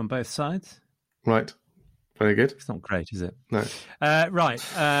PTO on both sides. Right. Very good. It's not great, is it? No. Right.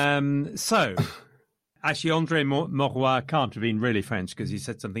 So, actually, André Maurois can't have been really French because he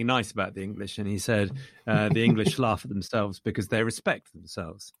said something nice about the English, and he said the English laugh at themselves because they respect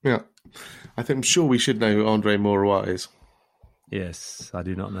themselves. Yeah. I'm sure we should know who André Maurois is. Yes, I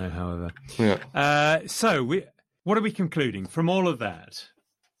do not know, however. Yeah. So, what are we concluding from all of that?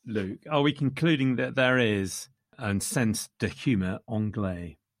 Luke, are we concluding that there is un sens de humour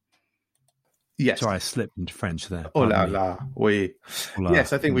anglais? Yes. Sorry, I slipped into French there. Oh la la, oui.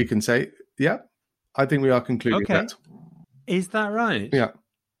 Yes, I think we can say, I think we are concluding that. Is that right? Yeah.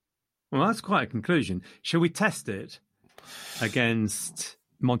 Well, that's quite a conclusion. Shall we test it against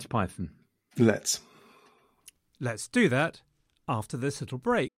Monty Python? Let's do that after this little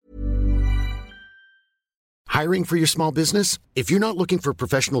break. Hiring for your small business? If you're not looking for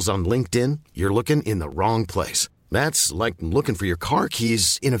professionals on LinkedIn, you're looking in the wrong place. That's like looking for your car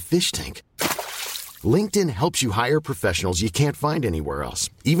keys in a fish tank. LinkedIn helps you hire professionals you can't find anywhere else,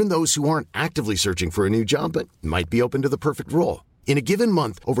 even those who aren't actively searching for a new job but might be open to the perfect role. In a given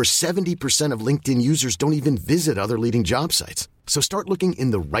month, over 70% of LinkedIn users don't even visit other leading job sites. So start looking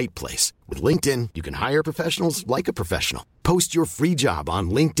in the right place. With LinkedIn, you can hire professionals like a professional. Post your free job on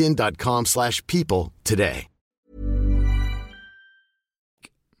linkedin.com/people today.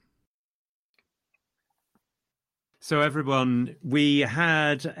 So everyone, we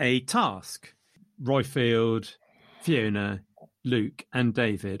had a task. Roifield, Fiona, Luke and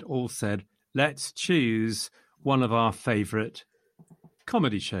David all said, let's choose one of our favourite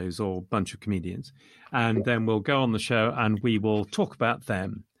comedy shows or bunch of comedians, and then we'll go on the show and we will talk about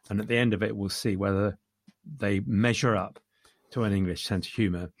them, and at the end of it we'll see whether they measure up to an English sense of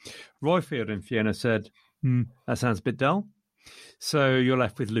humour. Roifield and Fiona said, that sounds a bit dull, so you're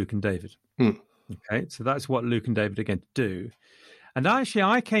left with Luke and David. Okay, so that's what Luke and David are going to do. And actually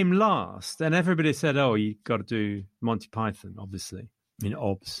I came last, and everybody said, oh, you got to do Monty Python, obviously. I mean,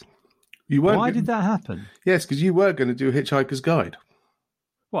 obs. Why did that happen? Yes, because you were going to do Hitchhiker's Guide.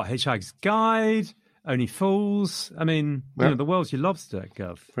 What, Hitchhiker's Guide? Only Fools? I mean, you know, the world's your lobster,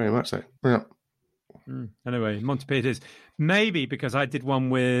 Gov. Very much so, yeah. Anyway, Monty Python is. Maybe because I did one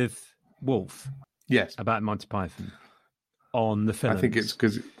with Wolf. Yes. About Monty Python on the film. I think it's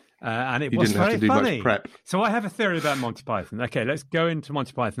because... and it you was didn't have very to do funny. much prep. So I have a theory about Monty Python. Okay, let's go into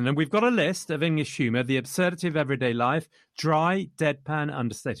Monty Python. And we've got a list of English humour: the absurdity of everyday life, dry, deadpan,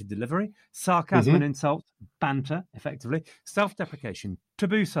 understated delivery, sarcasm and insult, banter, effectively, self-deprecation,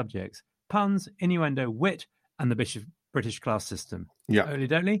 taboo subjects, puns, innuendo, wit, and the British class system. Yeah. Only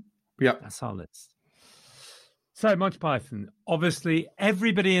don't Yeah. That's our list. So Monty Python. Obviously,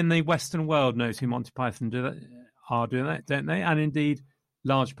 everybody in the Western world knows who Monty Python are doing that, don't they? And indeed,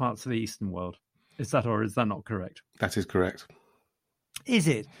 large parts of the Eastern world. Is that not correct? That is correct. Is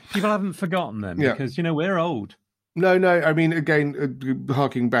it? People haven't forgotten them because, you know, we're old. No. I mean, again,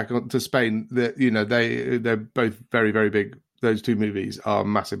 harking back to Spain, that they're both very, very big. Those two movies are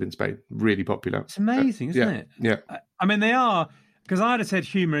massive in Spain, really popular. It's amazing, isn't it? Yeah. I mean, they are, because I'd have said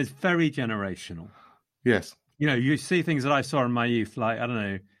humour is very generational. Yes. You know, you see things that I saw in my youth, like, I don't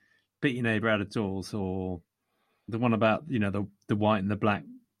know, Beat Your Neighbour Out of Doors, or the one about, you know, the white and the black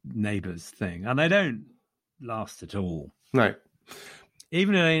neighbours thing. And they don't last at all. No.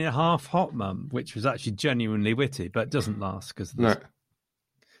 Even in Half Hot Mum, which was actually genuinely witty, but doesn't last because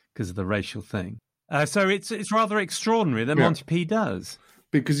of the racial thing. So it's rather extraordinary that Monty P does.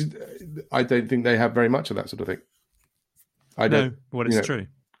 Because I don't think they have very much of that sort of thing. It's true.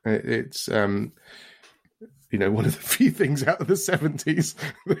 It's... one of the few things out of the 70s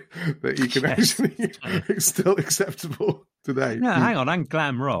that you can actually it's still acceptable today. No, hang on, and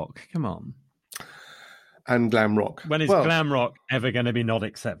glam rock. Come on. And glam rock. When is glam rock ever going to be not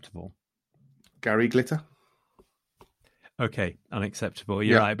acceptable? Gary Glitter. Okay, unacceptable.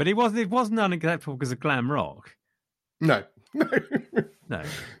 You're right, but it wasn't unacceptable because of glam rock. No.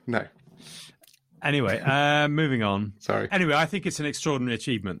 Anyway, moving on. Sorry. Anyway, I think it's an extraordinary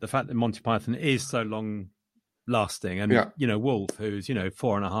achievement, the fact that Monty Python is so long lasting, and you know, Wolf, who's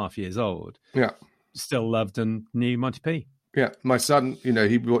 4.5 years old, still loved and knew Monty P. Yeah, my son,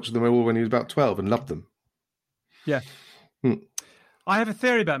 he watched them all when he was about 12 and loved them. Yeah. I have a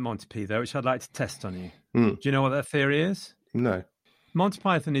theory about Monty P, though, which I'd like to test on you. Do you know what that theory is? No. Monty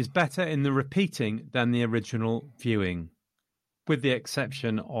Python is better in the repeating than the original viewing, with the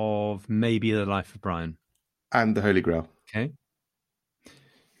exception of maybe The Life of Brian. And The Holy Grail. Okay.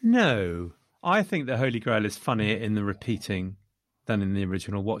 No. I think The Holy Grail is funnier in the repeating than in the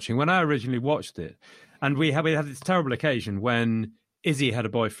original watching. When I originally watched it, and we had this terrible occasion when Izzy had a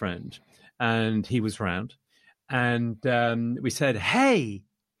boyfriend and he was round, and we said, hey,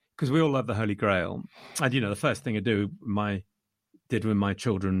 because we all love The Holy Grail. And, the first thing I did when my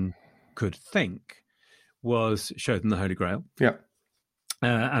children could think was show them The Holy Grail. Yeah.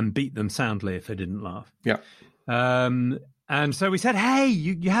 And beat them soundly if they didn't laugh. Yeah. And so we said, hey,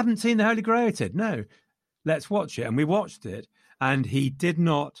 you haven't seen The Holy Grail? He said, no, let's watch it. And we watched it, and he did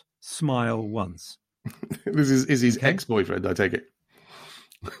not smile once. This is his ex-boyfriend, I take it.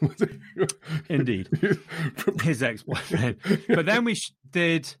 Indeed. His ex-boyfriend. But then we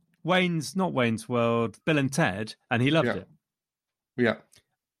did not Wayne's World, Bill and Ted, and he loved it. Yeah.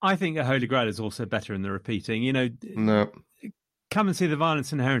 I think The Holy Grail is also better in the repeating. No. Come and see The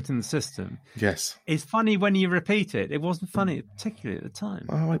Violence Inherent in the System. Yes. It's funny when you repeat it. It wasn't funny, particularly at the time.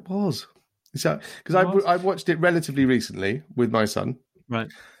 Oh, it was. Because I watched it relatively recently with my son.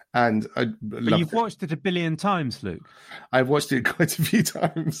 Right. And but you've watched it a billion times, Luke. I've watched it quite a few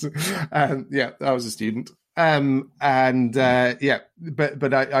times. I was a student. But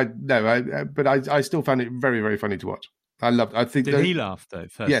I still found it very, very funny to watch. I loved it. I think Did he laugh though?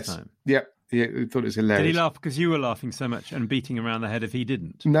 First time. Yeah. He thought it was hilarious. Did he laugh because you were laughing so much and beating around the head if he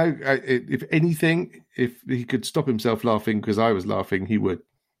didn't? No, if anything, if he could stop himself laughing because I was laughing, he would.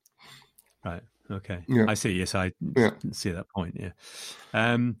 Right. Okay. Yeah. I see. Yes, I see that point. Yeah.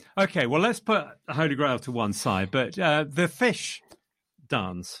 Okay. Well, let's put Holy Grail to one side. But the fish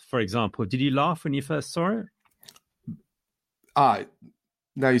dance, for example, did you laugh when you first saw it?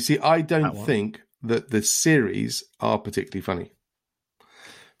 No, you see, I don't think that the series are particularly funny.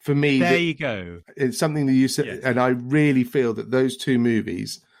 For me, there you go. It's something that you said, yes. And I really feel that those two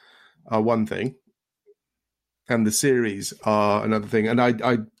movies are one thing, and the series are another thing. And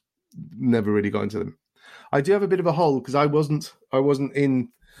I never really got into them. I do have a bit of a hole because I wasn't in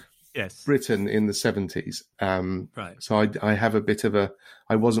Britain in the 70s. Right. So I have a bit of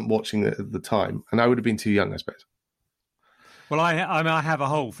I wasn't watching it at the time, and I would have been too young, I suppose. Well, I have a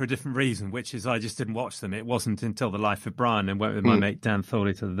hole for a different reason, which is I just didn't watch them. It wasn't until The Life of Brian and went with my mate Dan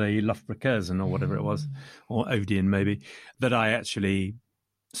Thorley to the Loughborough or whatever it was, or Odeon maybe, that I actually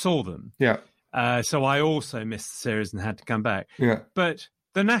saw them. Yeah. So I also missed the series and had to come back. Yeah. But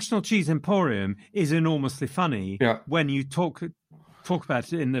the National Cheese Emporium is enormously funny when you talk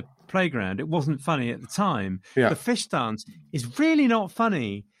about it in the playground. It wasn't funny at the time. Yeah. The fish dance is really not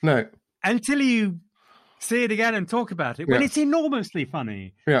funny. No. Until you see it again and talk about it when it's enormously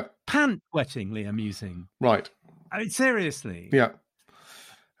funny. Yeah. Pant-wettingly amusing. Right. I mean, seriously. Yeah.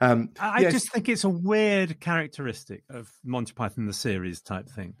 I just think it's a weird characteristic of Monty Python the series type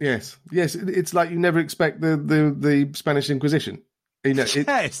thing. Yes. It's like you never expect the Spanish Inquisition. You know,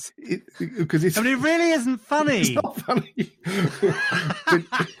 yes. Because it's. I mean, it really isn't funny. It's not funny.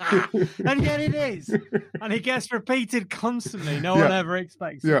 And yet it is. And it gets repeated constantly. No one ever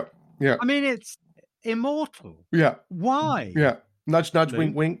expects it. Yeah. I mean, it's immortal. Yeah. Why? Yeah. Nudge, nudge,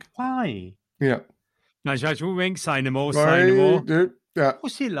 wink, wink. Why? Yeah. Nudge, nudge, wink, wink. Say no more. Say no more. Yeah.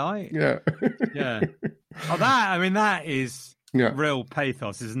 What's he like? Yeah. Yeah. Oh, that is real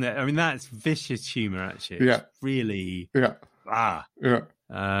pathos, isn't it? I mean, that's vicious humour, actually. Yeah. It's really. Yeah. Yeah.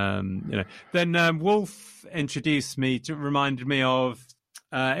 Then Wolf reminded me of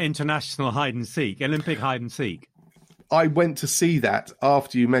international hide and seek, Olympic hide and seek. I went to see that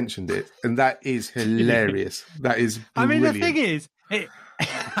after you mentioned it, and that is hilarious. That is brilliant. I mean, the thing is,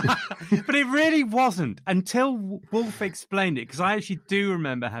 but it really wasn't until Wolf explained it, because I actually do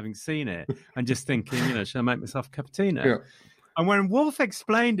remember having seen it and just thinking, should I make myself a cup of tea now? Yeah. And when Wolf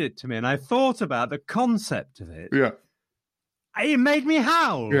explained it to me and I thought about the concept of it, it made me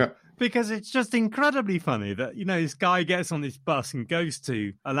howl. Yeah. Because it's just incredibly funny that, this guy gets on this bus and goes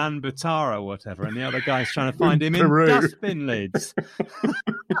to Ulaanbaatar or whatever, and the other guy's trying to find him in dustbin lids.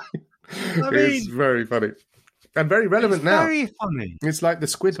 It's very funny. And very relevant now. Very funny. It's like the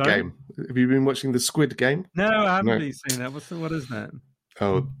Squid Game. Have you been watching the Squid Game? No, I haven't really seen that. What is that?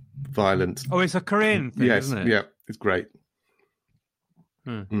 Oh, violent. Oh, it's a Korean thing, isn't it? Yeah, it's great.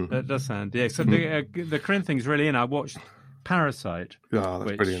 That does sound, So the Korean thing's really in. I watched Parasite. Oh,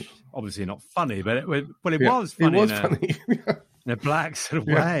 that's brilliant. Obviously not funny, but it was funny. It was funny. In a black sort of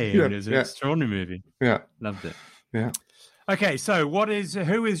way. It was an extraordinary movie. Yeah. Loved it. Yeah. Okay, so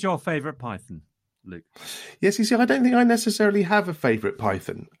who is your favourite Python, Luke? Yes, you see, I don't think I necessarily have a favourite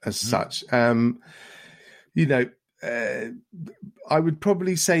Python as such. I would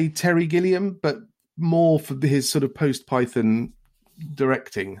probably say Terry Gilliam, but more for his sort of post-Python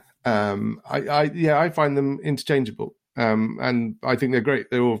directing. I find them interchangeable. And I think they're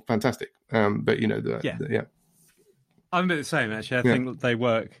great. They're all fantastic. I'm a bit the same, actually. I think they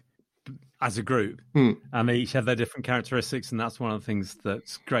work as a group, and they each have their different characteristics, and that's one of the things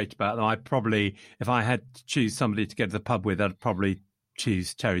that's great about them. I probably, if I had to choose somebody to go to the pub with, I'd probably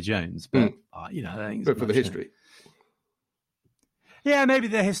choose Terry Jones. But I think but for the history. Yeah, maybe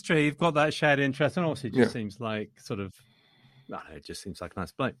the history. You've got that shared interest, and also it just seems like it just seems like a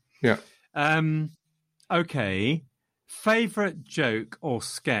nice bloke. Yeah. Okay. Favourite joke or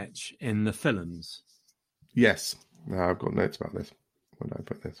sketch in the films? Yes. No, I've got notes about this. Where did I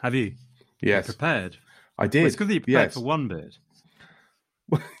put this? Have you? Yes. You're prepared? I did. Well, it's good that you prepared for one bit.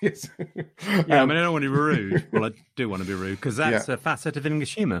 Yes. I don't want to be rude. Well, I do want to be rude, because that's a facet of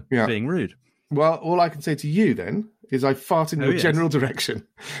English humour, being rude. Well, all I can say to you then is I fart in your general direction.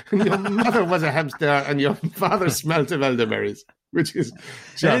 Your mother was a hamster and your father smelt of elderberries, which is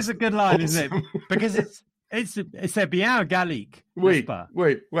just... It is a good line, isn't it? Because c'est bien gallique. Oui,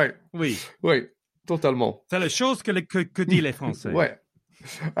 oui. Oui, totalement. C'est la chose que disent les Français. Ouais.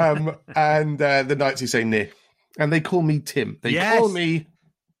 And the Knights who say ne. And they call me Tim. They call me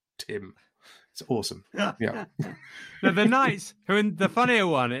Tim. It's awesome. Yeah. Now, the Knights, the funnier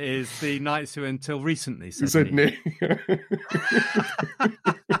one is the Knights who until recently said ne.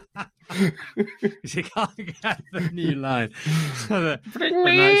 You can't get the new line. Bring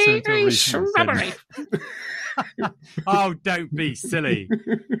me strawberry. Oh, don't be silly.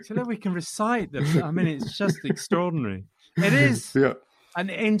 So that we can recite them. I mean, it's just extraordinary. It is an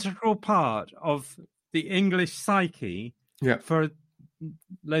integral part of the English psyche for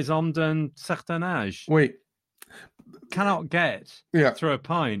les hommes d'un certain âge. Wait. Cannot get through a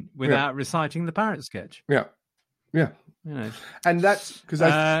pint without reciting the parrot sketch. Yeah. Yeah. You know. And that's because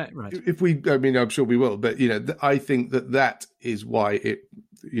if we, I mean, I'm sure we will, but, you know, I think that is why it,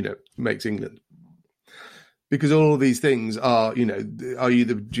 you know, makes England. Because all of these things are, you know, are you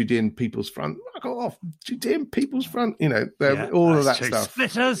the Judean People's Front? Fuck off, Judean People's Front. You know, all of that stuff.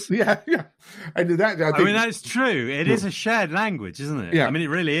 Splitters. Yeah. And that, I mean, that's true. It is a shared language, isn't it? Yeah. I mean, it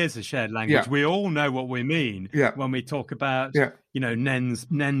really is a shared language. We all know what we mean when we talk about, you know, hen's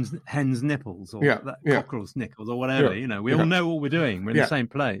nipples or cockerel's nipples or whatever. You know, we all know what we're doing. We're in the same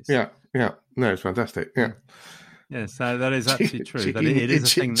place. Yeah. No, it's fantastic. Yeah. Yeah, so that is actually true. That it is a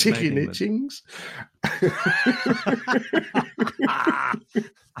thing that chicken itchings.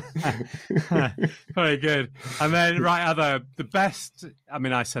 Very good. And then, the best. I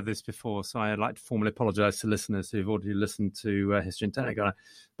mean, I said this before, so I'd like to formally apologise to listeners who've already listened to History and Technicolor.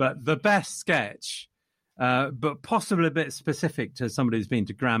 But the best sketch, but possibly a bit specific to somebody who's been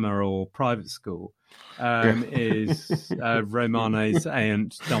to grammar or private school, is Romanes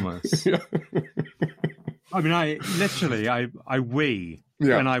Aunt Domus. I mean, I wee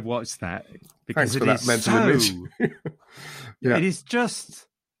when I watched that because it is so. It is just.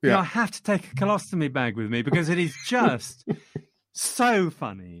 You know, I have to take a colostomy bag with me because it is just so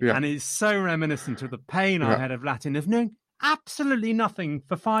funny and it's so reminiscent of the pain I had of Latin, of knowing absolutely nothing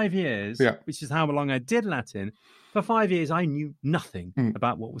for 5 years, which is how long I did Latin. For 5 years, I knew nothing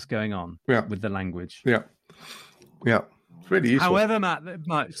about what was going on with the language. Yeah. It's really useful. However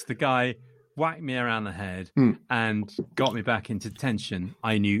much the guy whacked me around the head and got me back into detention,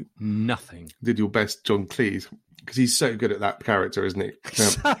 I knew nothing. Did your best, John Cleese, because he's so good at that character, isn't he?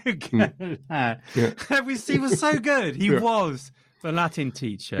 So good at that. He was so good. He was the Latin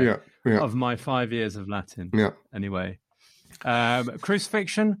teacher of my 5 years of Latin. Yeah. Anyway,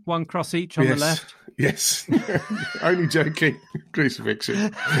 crucifixion, one cross each on the left. Yes. Only joking.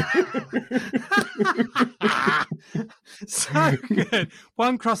 Crucifixion. So good.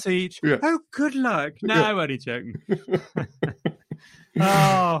 One cross each. Yeah. Oh, good luck. No, only joking.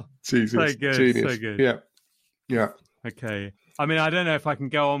 Oh, Jesus. So good. Genius. So good. Yeah. Okay. I mean, I don't know if I can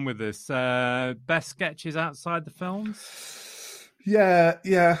go on with this. Best sketches outside the films?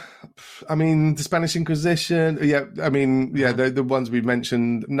 Yeah. I mean, the Spanish Inquisition. Yeah, I mean, the ones we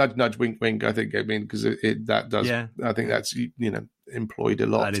mentioned. Nudge, nudge, wink, wink. I think. I mean, because that does. Yeah. I think that's employed a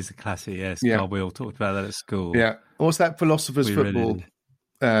lot. That is a classic. Yes. Yeah. We all talked about that at school. Yeah. What's that? Philosopher's Football. Really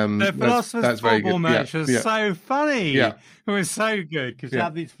the Philosopher's Football match was so funny. Yeah. It was so good because you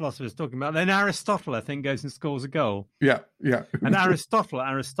have these philosophers talking about. Then Aristotle, I think, goes and scores a goal. Yeah. And Aristotle,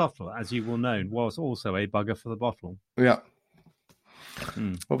 as you will know, was also a bugger for the bottle. Yeah.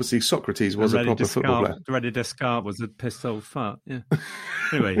 Obviously, Socrates was a proper football player. Ready Descartes was a pissed old fart. Yeah.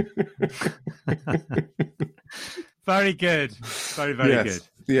 Anyway. Very good. Very, very good.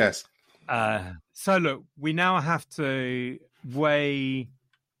 Yes. So, look, we now have to weigh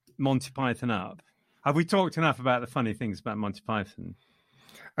Monty Python up. Have we talked enough about the funny things about Monty Python?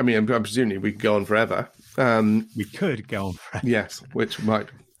 I mean, I'm presuming we could go on forever. We could go on forever. Yes, which might...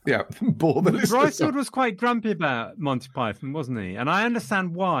 Yeah, bore the listeners. Roifield was quite grumpy about Monty Python, wasn't he? And I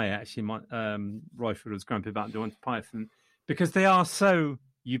understand why, actually, Roifield was grumpy about Monty Python, because they are so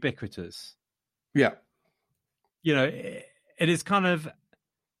ubiquitous. Yeah. You know, it is kind of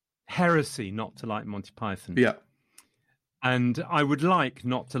heresy not to like Monty Python. Yeah. And I would like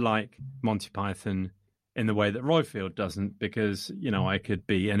not to like Monty Python in the way that Roifield doesn't, because, you know, I could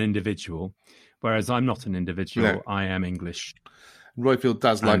be an individual, whereas I'm not an individual. No. I am English. Roifield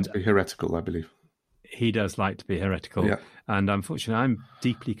does like to be heretical, I believe. He does like to be heretical. And unfortunately, I'm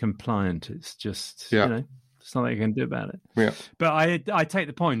deeply compliant. It's just, you know, there's nothing I can do about it. Yeah. But I take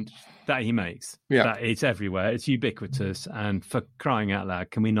the point that he makes, that it's everywhere, it's ubiquitous, and for crying out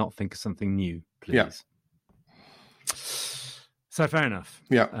loud, can we not think of something new, please? Yeah. So fair enough.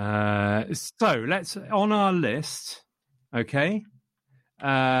 Yeah. So let's, on our list, okay,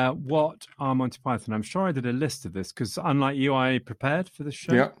 what are Monty Python? I'm sure I did a list of this because, unlike you, I prepared for this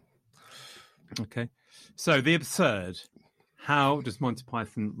show. Yeah. Okay. So the absurd. How does Monty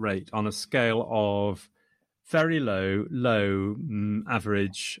Python rate on a scale of very low,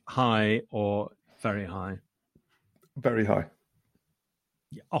 average, high, or very high? Very high.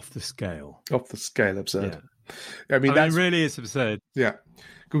 Yeah, off the scale. Off the scale, absurd. I mean, it really is absurd. Yeah.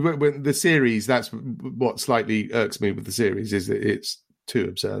 When the series, that's what slightly irks me with the series, is that it's too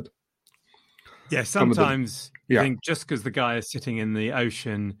absurd. Yeah, sometimes you think just because the guy is sitting in the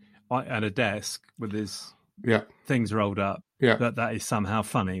ocean at a desk with his things rolled up, that is somehow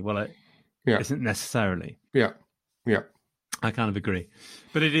funny. Well, it isn't necessarily. Yeah, yeah. I kind of agree.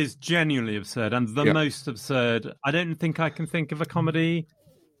 But it is genuinely absurd. And the most absurd, I don't think I can think of a comedy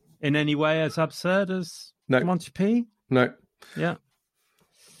in any way as absurd as Monty P. No. Yeah.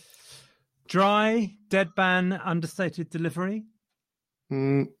 Dry, deadpan, understated delivery?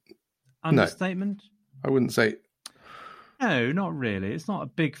 Understatement? No, I wouldn't say. No, not really. It's not a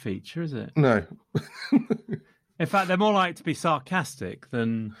big feature, is it? No. In fact, they're more likely to be sarcastic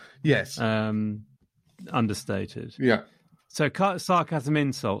than understated. Yeah. So sarcasm,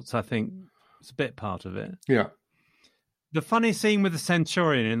 insults, I think, is a bit part of it. Yeah. The funny scene with the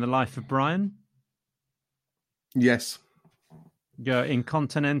Centurion in The Life of Brian? Yes. Yeah,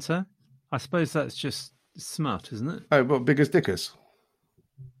 Incontinenta? I suppose that's just smut, isn't it? Oh, well, Biggers Dickers.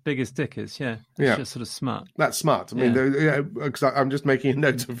 Biggest Dickers, yeah. It's just sort of smart. That's smart. I mean, because I'm just making a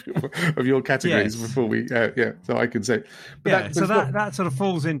note of your categories before we, so I can say. But that sort of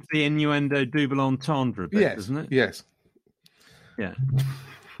falls into the innuendo double entendre bit, doesn't it? Yes. Yeah.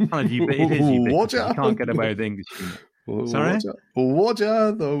 It is ubiquitous. You can't get away with English humor. Sorry?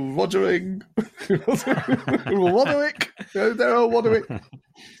 Roger, the Roderick. Roderick. There are Roderick.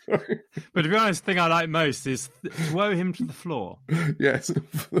 But to be honest, the thing I like most is throw him to the floor. Yes.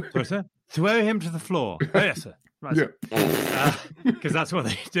 Sorry, sir? Throw him to the floor. Oh, yes, sir. Right, because that's what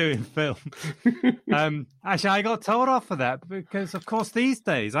they do in film. Actually, I got told off for that because, of course, these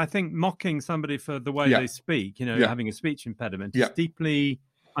days, I think mocking somebody for the way they speak, having a speech impediment, is deeply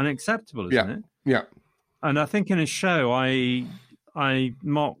unacceptable, isn't it? Yeah. And I think in a show, I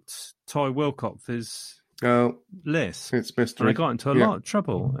mocked Toy Wilcox's list. It's mystery. And I got into a lot of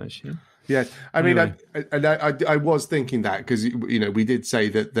trouble, actually. Yes. I mean, I was thinking that because, we did say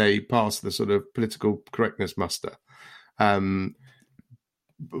that they passed the sort of political correctness muster. But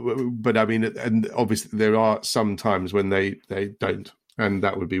I mean, and obviously there are some times when they don't, and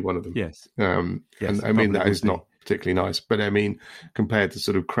that would be one of them. Yes. And I mean, that is not particularly nice, but I mean, compared to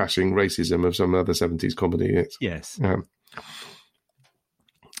sort of crashing racism of some other 70s comedy, it's it's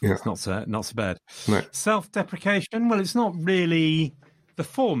not so bad. No. Self-deprecation, well, it's not really the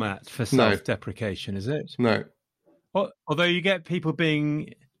format for self-deprecation, is it? No. Although you get people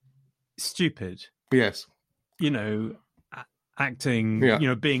being stupid. Yes. Acting,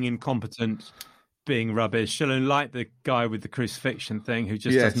 being incompetent, being rubbish. Like the guy with the crucifixion thing who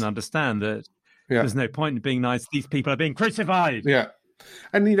just doesn't understand that there's no point in being nice. These people are being crucified. Yeah.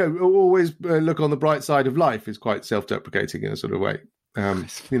 And, always look on the bright side of life is quite self-deprecating in a sort of way.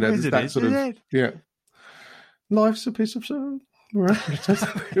 Life's a piece of soul.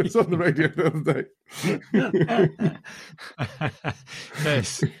 It was on the radio the other day.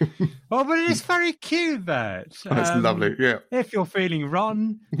 Yes. Oh, but it's very cute, that. That's lovely, yeah. If you're feeling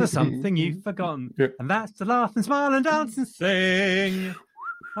rotten, there's something you've forgotten. Yeah. And that's to laugh and smile and dance and sing.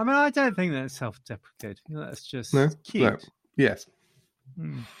 I mean, I don't think that's self-deprecating. That's just cute. No. Yes.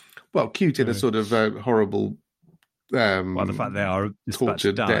 Well, cute in a sort of horrible... the fact they are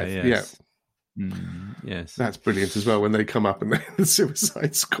tortured to die, death. Yes. Yes. That's brilliant as well when they come up and they're the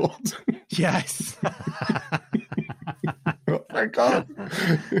Suicide Squad. Yes. Oh, thank God.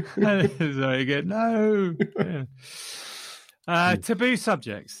 That is very good. No. Yeah. Taboo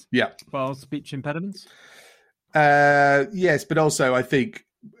subjects. Yeah. Well, speech impediments. Yes, but also I think,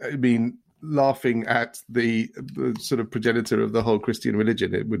 laughing at the sort of progenitor of the whole Christian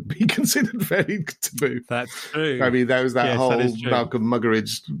religion, it would be considered very taboo. That's true. I mean, there was that whole Malcolm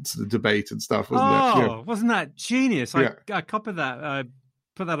Muggeridge debate and stuff, wasn't it? Wasn't that genius? I copied that,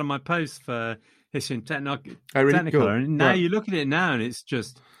 put that on my post for History and Technicolor. Cool. And now you look at it now and it's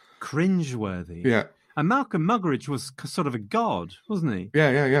just cringeworthy. Yeah. And Malcolm Muggeridge was sort of a god, wasn't he?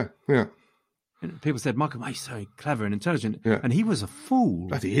 Yeah. And people said, Malcolm, he's so clever and intelligent. Yeah. And he was a fool.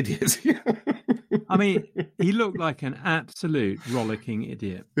 Bloody idiot. I mean, he looked like an absolute rollicking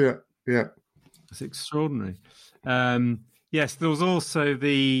idiot. Yeah. It's extraordinary. Yes, there was also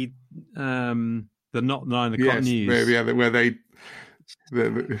the Not 9 O'Clock News. Where they...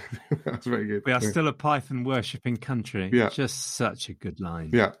 That's very good. We are still a Python worshipping country. Yeah. Just such a good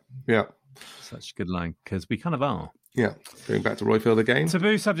line. Yeah. Such a good line, because we kind of are. Yeah, going back to Royfield again.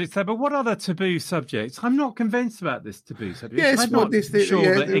 Taboo subjects there, but what other taboo subjects? I'm not convinced about this taboo subject. Yeah, I'm not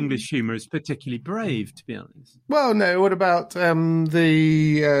sure that English humour is particularly brave, to be honest. Well, no. What about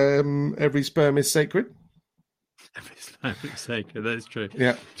the every sperm is sacred? Every sperm Sacred, that's true.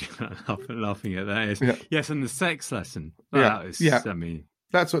 Yeah. laughing at that. Yes. Yeah. Yes, and the sex lesson. Yeah. I mean,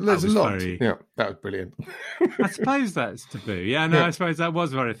 that's what there's a lot. Yeah, that was brilliant. I suppose that's taboo. Yeah, no, I suppose that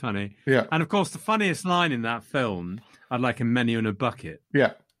was very funny. Yeah. And of course, the funniest line in that film, I'd like a menu and a bucket.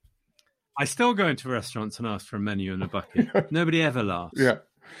 Yeah. I still go into restaurants and ask for a menu and a bucket. Nobody ever laughs. Yeah.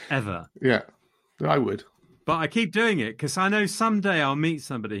 Ever. Yeah. I would. But I keep doing it because I know someday I'll meet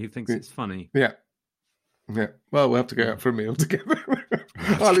somebody who thinks it's funny. Yeah. Yeah. Well, we'll have to go out for a meal together.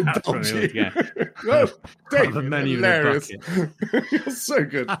 I'll indulge you. Oh, Dave, hilarious. You're so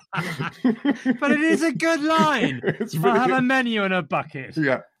good. But it is a good line. I'll have a menu and a bucket.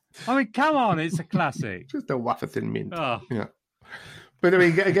 Yeah. I mean, come on, it's a classic. Just a wafer thin mint. Oh. Yeah. But I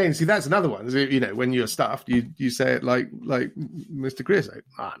mean, again, see, that's another one. You know, when you're stuffed, you say it like Mr. Creosote.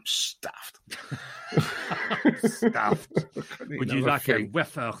 I'm stuffed. Stuffed. Would you like a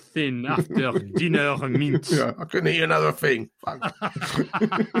wafer thin after dinner mint? Yeah, I couldn't eat another thing. And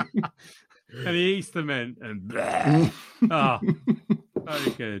he eats the mint and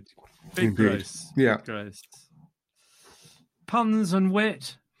very good. Big gross. Yeah. Big gross. Puns and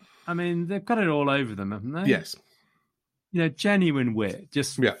wit. I mean, they've got it all over them, haven't they? Yes. You know, genuine wit,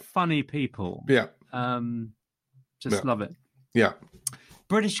 just funny people. Yeah. Love it. Yeah.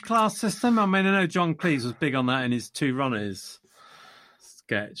 British class system. I mean, I know John Cleese was big on that in his Two Runners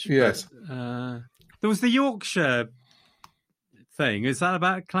sketch. Yes. But, there was the Yorkshire thing. Is that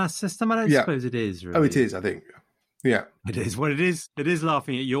about class system? I don't suppose it is. Really. Oh, it is, I think. Yeah. It is. Well, it is. It is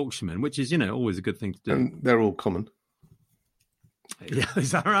laughing at Yorkshiremen, which is, you know, always a good thing to do. And they're all common. Yeah,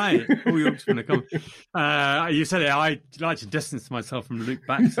 is that right? All Yorkshiremen are common. You said it. I like to distance myself from Luke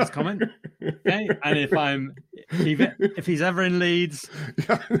Baxter's comment. Okay, and if he's ever in Leeds,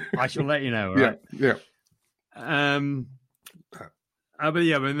 I shall let you know. All right? Yeah. But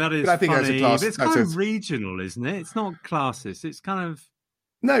yeah, I mean that is. But I think funny. that's a class. But it's kind of regional, isn't it? It's not classist. It's kind of.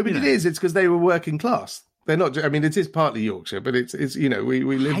 No, but it is. It's because they were working class. They're not. I mean, it is partly Yorkshire, but it's. You know, we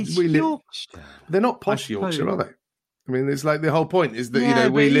live. Yorkshire. They're not posh Yorkshire, are they? I mean, it's like the whole point is that, you know,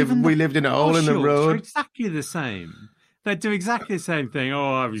 we lived in a hole in the road. Exactly the same. They do exactly the same thing.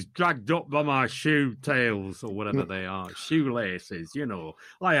 Oh, I was dragged up by my shoe tails or whatever they are. Shoelaces, you know.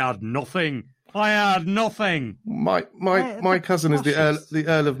 I had nothing. My cousin is the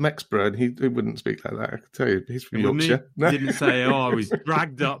Earl of Mexborough, and he wouldn't speak like that. I can tell you. He's from Yorkshire. He didn't say, oh, I was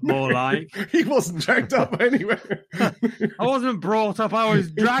dragged up more like. He wasn't dragged up anywhere. I wasn't brought up, I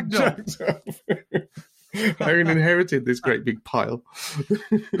was dragged up. I inherited this great big pile.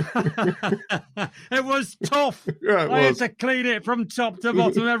 It was tough. Yeah, I had to clean it from top to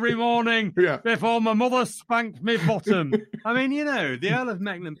bottom every morning before my mother spanked me bottom. I mean, you know, the Earl of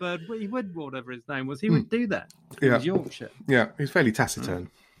Mecklenburg, he would, whatever his name was, he would do that. He was Yorkshire. Yeah, he's fairly taciturn.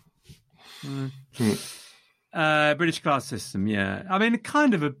 British class system, yeah. I mean,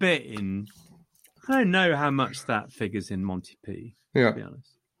 kind of a bit in... I don't know how much that figures in Monty P, to be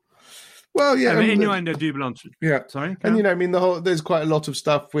honest. Well, yeah, I mean, innuendo double entendre. Yeah, sorry, and you know, I mean, there's quite a lot of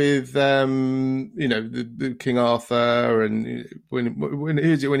stuff with, you know, the King Arthur, and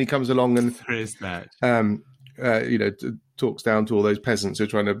when he comes along and there is that, you know, talks down to all those peasants who are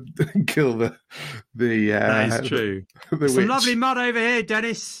trying to kill the. That is true. Some lovely mud over here,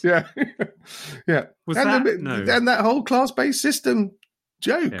 Dennis. Yeah, yeah. Was and that no? And that whole class-based system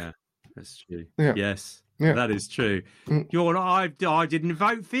joke. Yeah, that's true. Yeah. Yes. Yeah. That is true. I didn't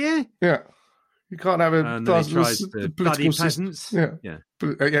vote for you. Yeah, you can't have a class of bloody peasants. Yeah, yeah.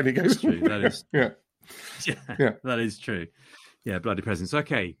 Yeah, he goes. That's true. That is. Yeah, that is true. Yeah, bloody peasants.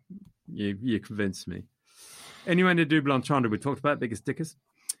 Okay, you convinced me. Innuendo double entendre we talked about, biggest dickers.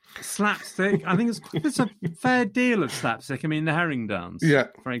 Slapstick. I think it's a fair deal of slapstick. I mean, the herring dance,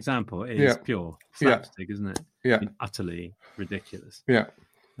 for example, is pure slapstick, isn't it? Yeah, I mean, utterly ridiculous. Yeah.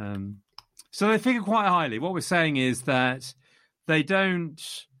 So they figure quite highly. What we're saying is that they don't...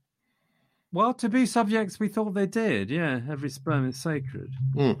 Well, to be subjects, we thought they did. Yeah, every sperm is sacred.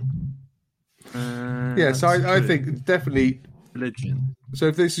 Yes, I think definitely... Religion. So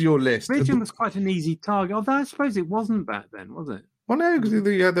if this is your list... Religion was quite an easy target. Although I suppose it wasn't back then, was it? Well, no, because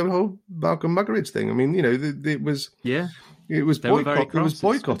you had the whole Malcolm Muggeridge thing. I mean, you know, it was... Yeah. It was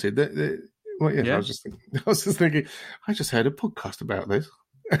boycotted. Well, yeah, I was just thinking, I just heard a podcast about this.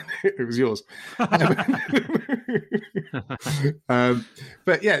 It was yours. But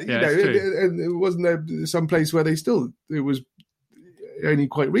yeah, you know, it wasn't some place where it was only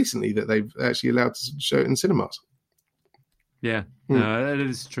quite recently that they've actually allowed to show it in cinemas. Yeah, no, it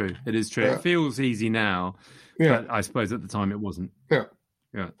is true. It is true. It feels easy now, but I suppose at the time it wasn't. Yeah.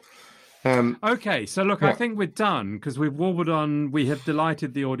 Okay, so look, I think we're done because we've warbled on. We have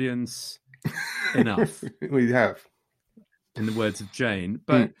delighted the audience enough. We have. in the words of Jane.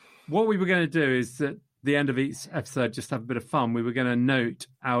 But what we were going to do is at the end of each episode, just have a bit of fun. We were going to note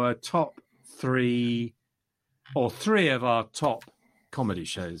our top 3 or 3 of our top comedy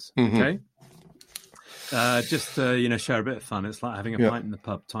shows. Okay. Just to, share a bit of fun. It's like having a pint in the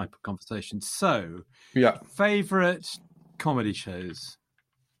pub type of conversation. So, favourite comedy shows?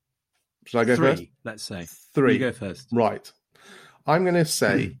 Should I go 3, first? Let's say. 3. You go first. Right. I'm going to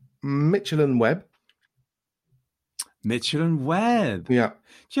say Mitchell and Webb. Mitchell and Webb. Yeah.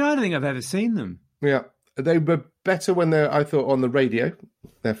 Do you know, I don't think I've ever seen them. Yeah. They were better when they're, I thought, on the radio.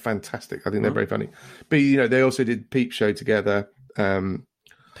 They're fantastic. I think they're very funny. But, they also did Peep Show together.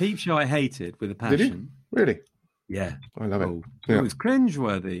 Peep Show I hated with a passion. Did you? Really? Yeah. I love it. Yeah. It was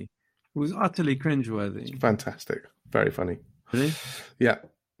cringeworthy. It was utterly cringeworthy. It's fantastic. Very funny. Really? Yeah.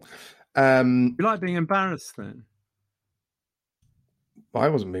 You like being embarrassed then? I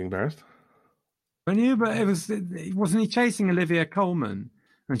wasn't being embarrassed. But wasn't he chasing Olivia Colman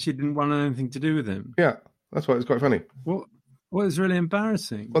and she didn't want anything to do with him? Yeah. That's why it was quite funny. What was really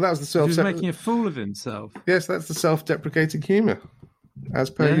embarrassing? Well, that was the he was making a fool of himself. Yes, that's the self-deprecating humour, as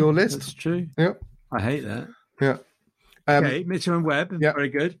per your list. That's true. Yeah. I hate that. Yeah. Okay, Mitchell and Webb, very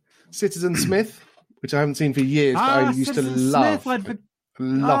good. Citizen Smith, which I haven't seen for years, but I used to love. That.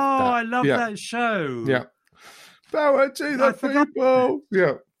 I love that show. Yeah. Power to the people.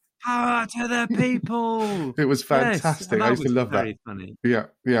 Yeah. Power to the people. It was fantastic. Yes, I used to love that. Very funny. Yeah,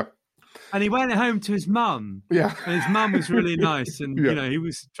 yeah. And he went home to his mum. Yeah. And his mum was really nice, and he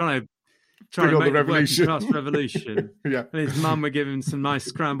was trying to bring on make the revolution. The working class revolution. Yeah. And his mum would give him some nice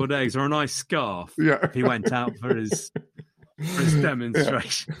scrambled eggs or a nice scarf. Yeah. If he went out for his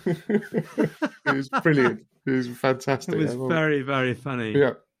demonstration. It was brilliant. It was fantastic. It was very, very funny.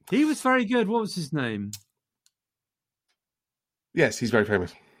 Yeah. He was very good. What was his name? Yes, he's very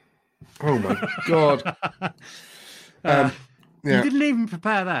famous. Oh my God. You didn't even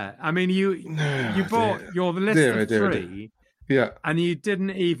prepare that. I mean, you brought your list of 3. Yeah. And you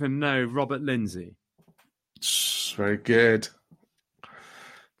didn't even know Robert Lindsay. Very good.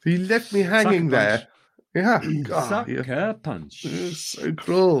 He left me hanging there. Yeah. Sucker punch. So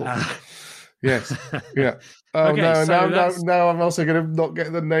cruel. Yes. Yeah. Oh, okay, no, I'm also going to not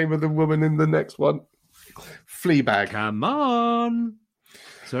get the name of the woman in the next one. Fleabag. Come on.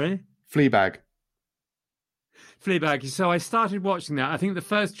 Sorry? Fleabag. So I started watching that. I think the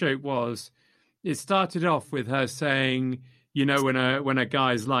first joke was, it started off with her saying, when a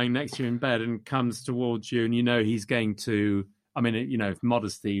guy's lying next to you in bed and comes towards you and he's going to, if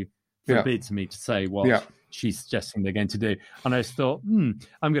modesty forbids me to say what she's suggesting they're going to do. And I just thought, I'm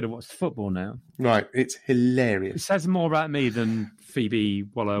going to watch football now. Right. It's hilarious. It says more about me than Phoebe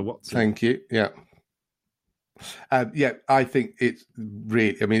Waller-Watson. Thank you. Yeah. I think it's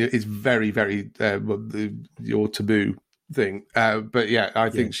really, it's very, very your taboo thing. But yeah, I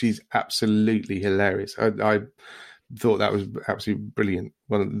think she's absolutely hilarious. I thought that was absolutely brilliant.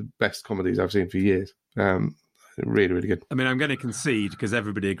 One of the best comedies I've seen for years. Really, really good. I'm going to concede because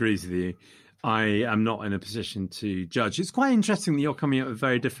everybody agrees with you. I am not in a position to judge. It's quite interesting that you're coming up with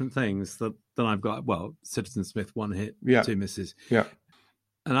very different things than I've got. Well, Citizen Smith, 1 hit, 2 misses. Yeah.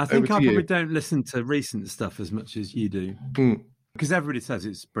 And I think I probably don't listen to recent stuff as much as you do. Because everybody says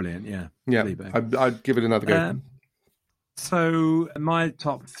it's brilliant, yeah. Yeah, I'd give it another go. So my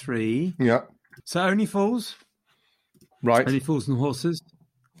top 3. Yeah. So Only Fools. Right. Only Fools and Horses,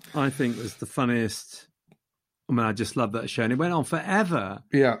 I think was the funniest. I just love that show. And it went on forever.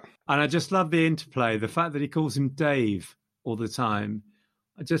 Yeah. And I just love the interplay. The fact that he calls him Dave all the time,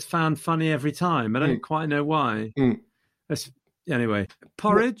 I just found funny every time. I don't quite know why. Anyway,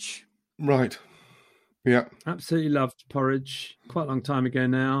 Porridge. Right. Yeah. Absolutely loved Porridge. Quite a long time ago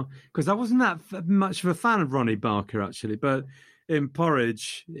now. Because I wasn't that much of a fan of Ronnie Barker, actually. But in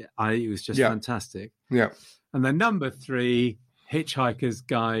Porridge, it was just fantastic. Yeah. And then number 3, Hitchhiker's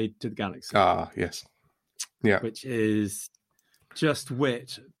Guide to the Galaxy. Ah, yes. Yeah. Which is just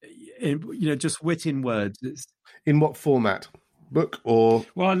wit. Just wit in words. In what format? Book or?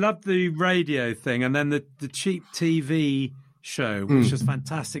 Well, I love the radio thing. And then the cheap TV show, which was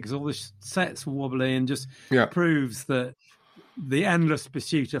fantastic because all the sets were wobbly and just proves that the endless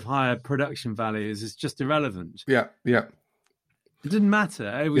pursuit of higher production values is just irrelevant. Yeah, yeah. It didn't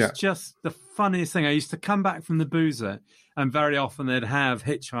matter. It was just the funniest thing. I used to come back from the Boozer and very often they'd have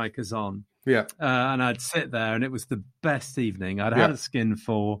Hitchhikers on. Yeah. And I'd sit there and it was the best evening. I'd had a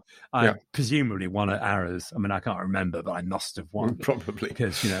skinful. I presumably won at Arrows. I can't remember, but I must have won. Probably.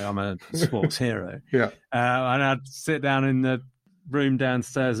 Because, I'm a sports hero. Yeah. And I'd sit down in the room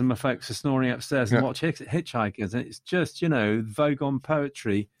downstairs and my folks are snoring upstairs and watch Hitchhikers. And it's just, Vogon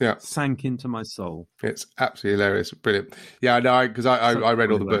poetry sank into my soul. It's absolutely hilarious. Brilliant. Yeah, no, because I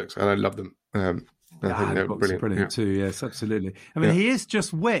read all the books and I love them. I think they're brilliant too. Yes, absolutely. I mean, he is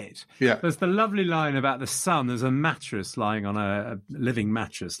just wit. Yeah. There's the lovely line about the sun. There's a mattress lying on a living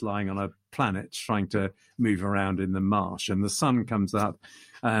mattress lying on a planet trying to move around in the marsh, and the sun comes up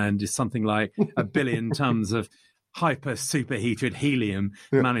and is something like 1 billion tons of hyper superheated helium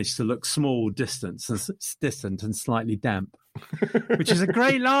managed to look small, distant and slightly damp. Which is a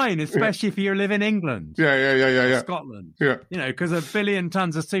great line, especially if you live in England. Yeah. Scotland. Yeah. Because 1 billion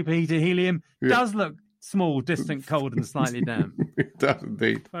tons of superheated helium does look small, distant, cold, and slightly damp. It does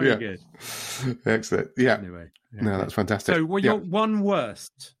indeed. Very good. Excellent. Yeah. Anyway. No, that's fantastic. So, your one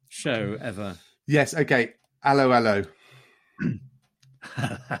worst show ever? Yes. Okay. Allo. I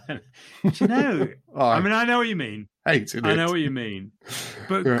mean, I know what you mean. Hated it. I know what you mean.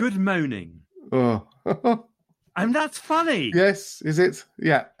 But good moaning. Oh. And that's funny. Yes, is it?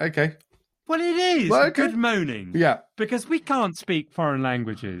 Yeah, okay. Well, it is. Well, okay. Good moaning. Yeah. Because we can't speak foreign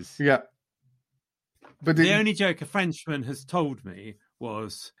languages. Yeah. But the only joke a Frenchman has told me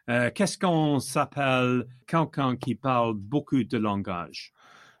was qu'est-ce qu'on s'appelle quelqu'un qui parle beaucoup de langage?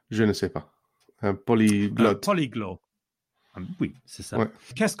 Je ne sais pas. Polyglotte. Polyglotte. Oui, c'est ça. Ouais.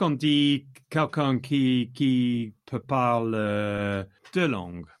 Qu'est-ce qu'on dit quelqu'un qui peut parler deux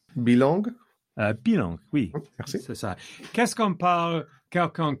langues? Bilingue? Bilingue, oui. Merci. C'est ça. Qu'est-ce qu'on parle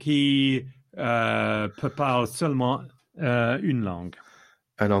quelqu'un qui peut parler seulement une langue?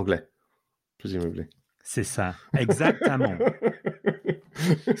 Un anglais, presumably. C'est ça, exactement.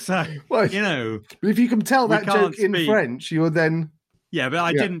 So, well, if you can tell that joke in French, you're then... Yeah, but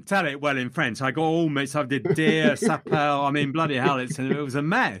I didn't tell it well in French. I got all mixed up. I did dear, s'appelle. I mean, bloody hell, it was a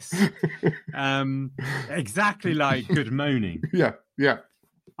mess. Exactly like good moaning. Yeah.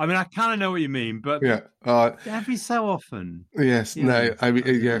 I mean, I kind of know what you mean, but every so often. Yes,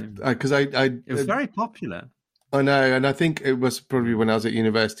 because it was very popular. I know, and I think it was probably when I was at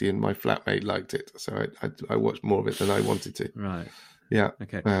university and my flatmate liked it, so I watched more of it than I wanted to. Right. Yeah.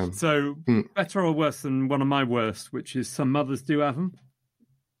 Okay. So, better or worse than one of my worst, which is some mothers do have them?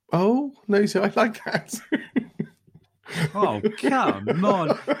 Oh, no, so I like that. Oh, come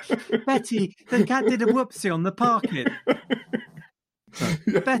on. Betty, the cat did a whoopsie on the parquet.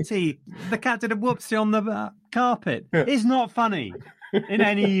 Betty, the cat did a whoopsie on the carpet. Yeah. It's not funny in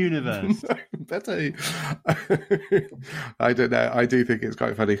any universe. Betty. I don't know. I do think it's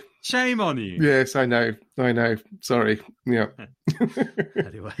quite funny. Shame on you. Yes, I know. Sorry. Yeah.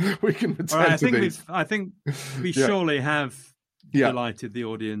 Anyway. We can pretend I think we surely have delighted the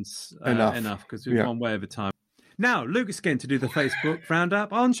audience enough because we've gone way over time. Now, Luke is going to do the Facebook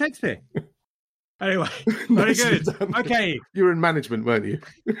roundup on Shakespeare. Anyway, very good. Okay. You were in management, weren't you?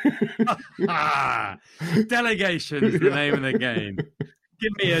 Delegation is the name of the game.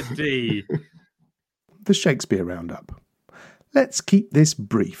 Give me a D. The Shakespeare Roundup. Let's keep this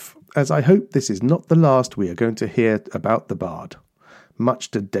brief, as I hope this is not the last we are going to hear about the bard,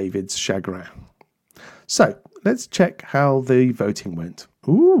 much to David's chagrin. So, let's check how the voting went.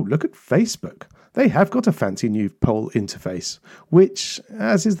 Ooh, look at Facebook. They have got a fancy new poll interface, which,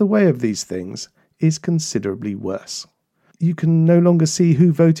 as is the way of these things, is considerably worse. You can no longer see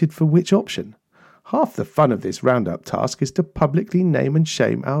who voted for which option. Half the fun of this roundup task is to publicly name and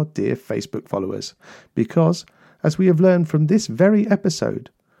shame our dear Facebook followers, because, as we have learned from this very episode,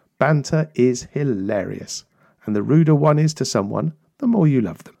 banter is hilarious, and the ruder one is to someone, the more you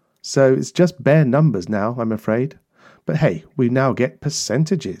love them. So it's just bare numbers now, I'm afraid. But hey, we now get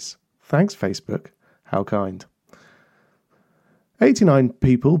percentages. Thanks, Facebook. How kind. 89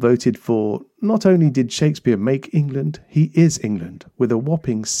 people voted for not only did Shakespeare make England, he is England, with a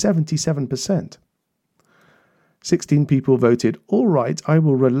whopping 77%. 16 people voted, all right, I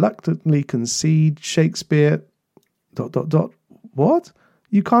will reluctantly concede Shakespeare... ... What?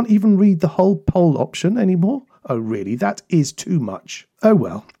 You can't even read the whole poll option anymore? Oh, really? That is too much. Oh,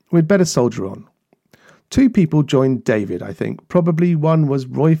 well, we'd better soldier on. 2 people joined David, I think. Probably one was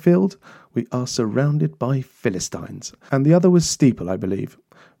Royfield. We are surrounded by Philistines. And the other was Steeple, I believe.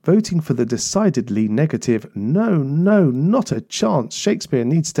 Voting for the decidedly negative, no, not a chance. Shakespeare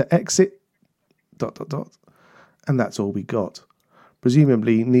needs to exit... ... And that's all we got.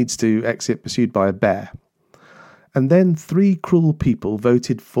 Presumably needs to exit pursued by a bear. And then 3 cruel people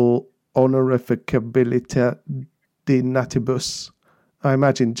voted for honorificabilita de natibus. I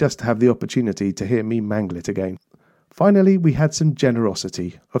imagine just to have the opportunity to hear me mangle it again. Finally, we had some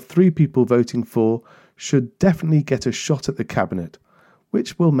generosity of 3 people voting for should definitely get a shot at the cabinet,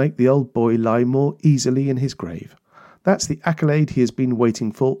 which will make the old boy lie more easily in his grave. That's the accolade he has been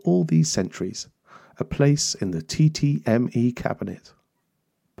waiting for all these centuries. A place in the TTME cabinet.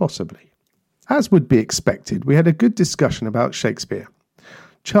 Possibly. As would be expected, we had a good discussion about Shakespeare.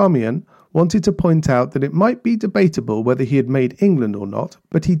 Charmian wanted to point out that it might be debatable whether he had made England or not,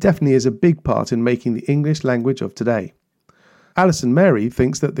 but he definitely is a big part in making the English language of today. Alison Mary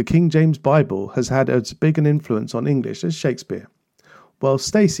thinks that the King James Bible has had as big an influence on English as Shakespeare, while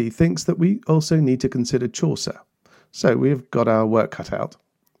Stacey thinks that we also need to consider Chaucer. So we have got our work cut out.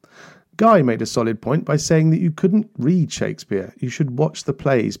 Guy made a solid point by saying that you couldn't read Shakespeare, you should watch the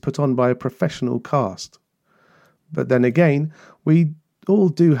plays put on by a professional cast. But then again, we all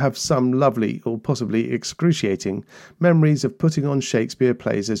do have some lovely, or possibly excruciating, memories of putting on Shakespeare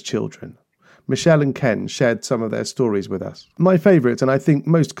plays as children. Michelle and Ken shared some of their stories with us. My favourite, and I think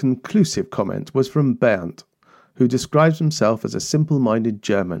most conclusive comment, was from Bernd, who describes himself as a simple-minded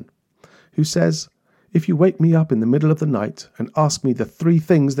German, who says, "If you wake me up in the middle of the night and ask me the 3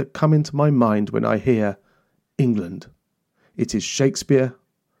 things that come into my mind when I hear England, it is Shakespeare,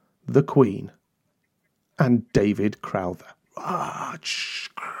 the Queen, and David Crowther."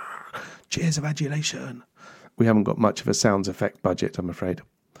 Cheers of adulation. We haven't got much of a sounds effect budget, I'm afraid.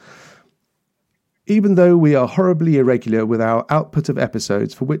 Even though we are horribly irregular with our output of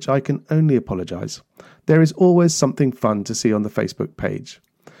episodes, for which I can only apologise, there is always something fun to see on the Facebook page.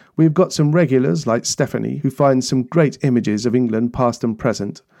 We've got some regulars like Stephanie, who finds some great images of England past and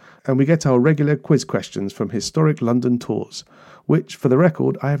present, and we get our regular quiz questions from historic London tours, which, for the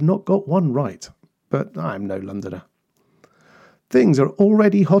record, I have not got one right, but I'm no Londoner. Things are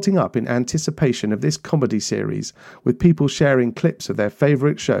already hotting up in anticipation of this comedy series, with people sharing clips of their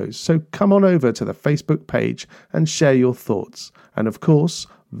favourite shows, so come on over to the Facebook page and share your thoughts. And of course,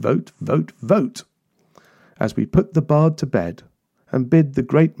 vote, vote, vote! As we put the bard to bed, and bid the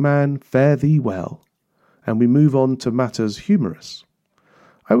great man fare thee well, and we move on to matters humorous,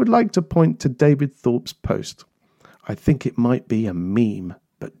 I would like to point to David Thorpe's post. I think it might be a meme,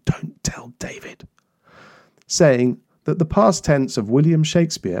 but don't tell David. Saying that the past tense of William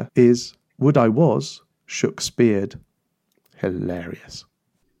Shakespeare is, would I was, shook-speared. Hilarious.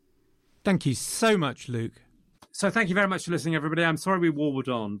 Thank you so much, Luke. So thank you very much for listening, everybody. I'm sorry we warbled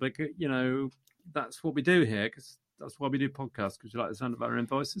on, but, that's what we do here, because that's why we do podcasts, because we like the sound of our own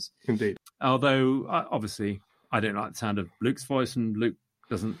voices. Indeed. Although, obviously, I don't like the sound of Luke's voice, and Luke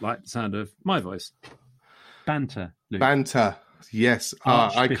doesn't like the sound of my voice. Banter, Luke. Banter. Yes,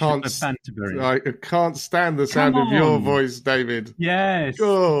 I can't stand the sound Come of your on. voice, David. Yes. Too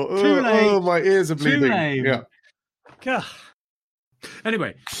late. My ears are bleeding. Too lame. Yeah. Gah.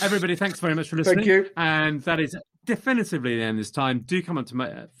 Anyway, everybody, thanks very much for listening. Thank you. And that is definitively the end this time. Do come onto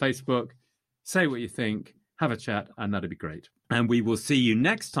my Facebook, say what you think, have a chat, and that'd be great. And we will see you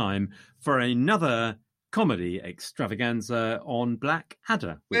next time for another comedy extravaganza on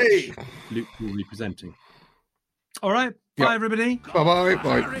Blackadder, which Luke will be presenting. All right. Bye, everybody. Bye-bye.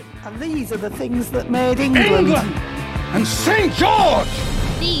 Bye. And these are the things that made England. And St. George!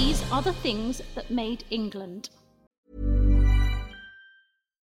 These are the things that made England.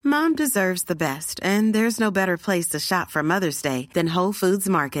 Mom deserves the best, and there's no better place to shop for Mother's Day than Whole Foods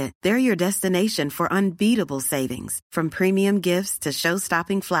Market. They're your destination for unbeatable savings, from premium gifts to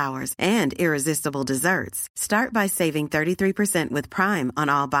show-stopping flowers and irresistible desserts. Start by saving 33% with Prime on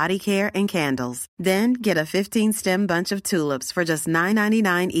all body care and candles. Then get a 15-stem bunch of tulips for just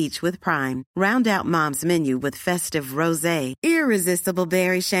 $9.99 each with Prime. Round out Mom's menu with festive rosé, irresistible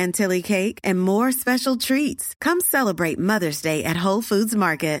berry chantilly cake, and more special treats. Come celebrate Mother's Day at Whole Foods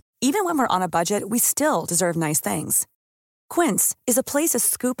Market. Even when we're on a budget, we still deserve nice things. Quince is a place to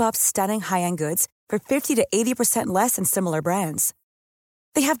scoop up stunning high-end goods for 50 to 80% less than similar brands.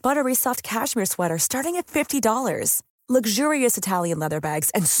 They have buttery soft cashmere sweaters starting at $50, luxurious Italian leather bags,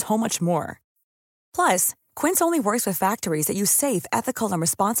 and so much more. Plus, Quince only works with factories that use safe, ethical, and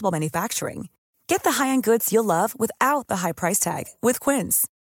responsible manufacturing. Get the high-end goods you'll love without the high price tag with Quince.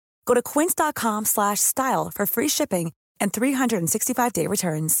 Go to quince.com/style for free shipping and 365-day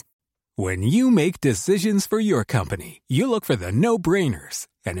returns. When you make decisions for your company, you look for the no-brainers.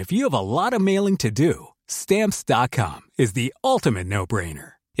 And if you have a lot of mailing to do, Stamps.com is the ultimate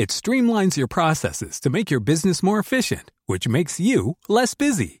no-brainer. It streamlines your processes to make your business more efficient, which makes you less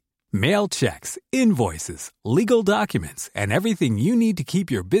busy. Mail checks, invoices, legal documents, and everything you need to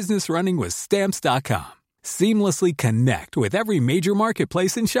keep your business running with Stamps.com. Seamlessly connect with every major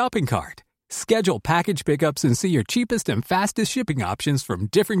marketplace and shopping cart. Schedule package pickups and see your cheapest and fastest shipping options from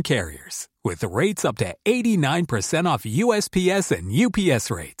different carriers, with rates up to 89% off USPS and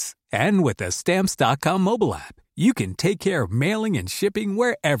UPS rates. And with the Stamps.com mobile app, you can take care of mailing and shipping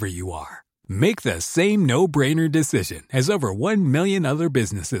wherever you are. Make the same no-brainer decision as over 1 million other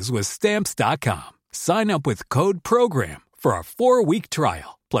businesses with Stamps.com. Sign up with code PROGRAM for a 4-week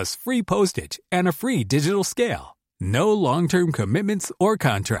trial, plus free postage and a free digital scale. No long-term commitments or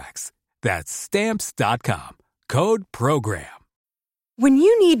contracts. That's Stamps.com. Code PROGRAM. When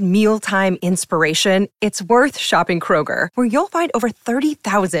you need mealtime inspiration, it's worth shopping Kroger, where you'll find over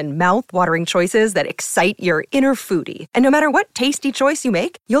 30,000 mouth-watering choices that excite your inner foodie. And no matter what tasty choice you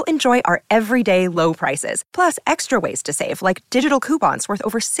make, you'll enjoy our everyday low prices, plus extra ways to save, like digital coupons worth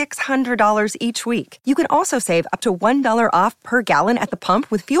over $600 each week. You can also save up to $1 off per gallon at the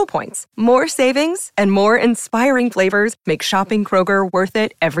pump with fuel points. More savings and more inspiring flavors make shopping Kroger worth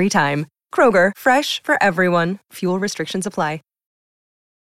it every time. Kroger, fresh for everyone. Fuel restrictions apply.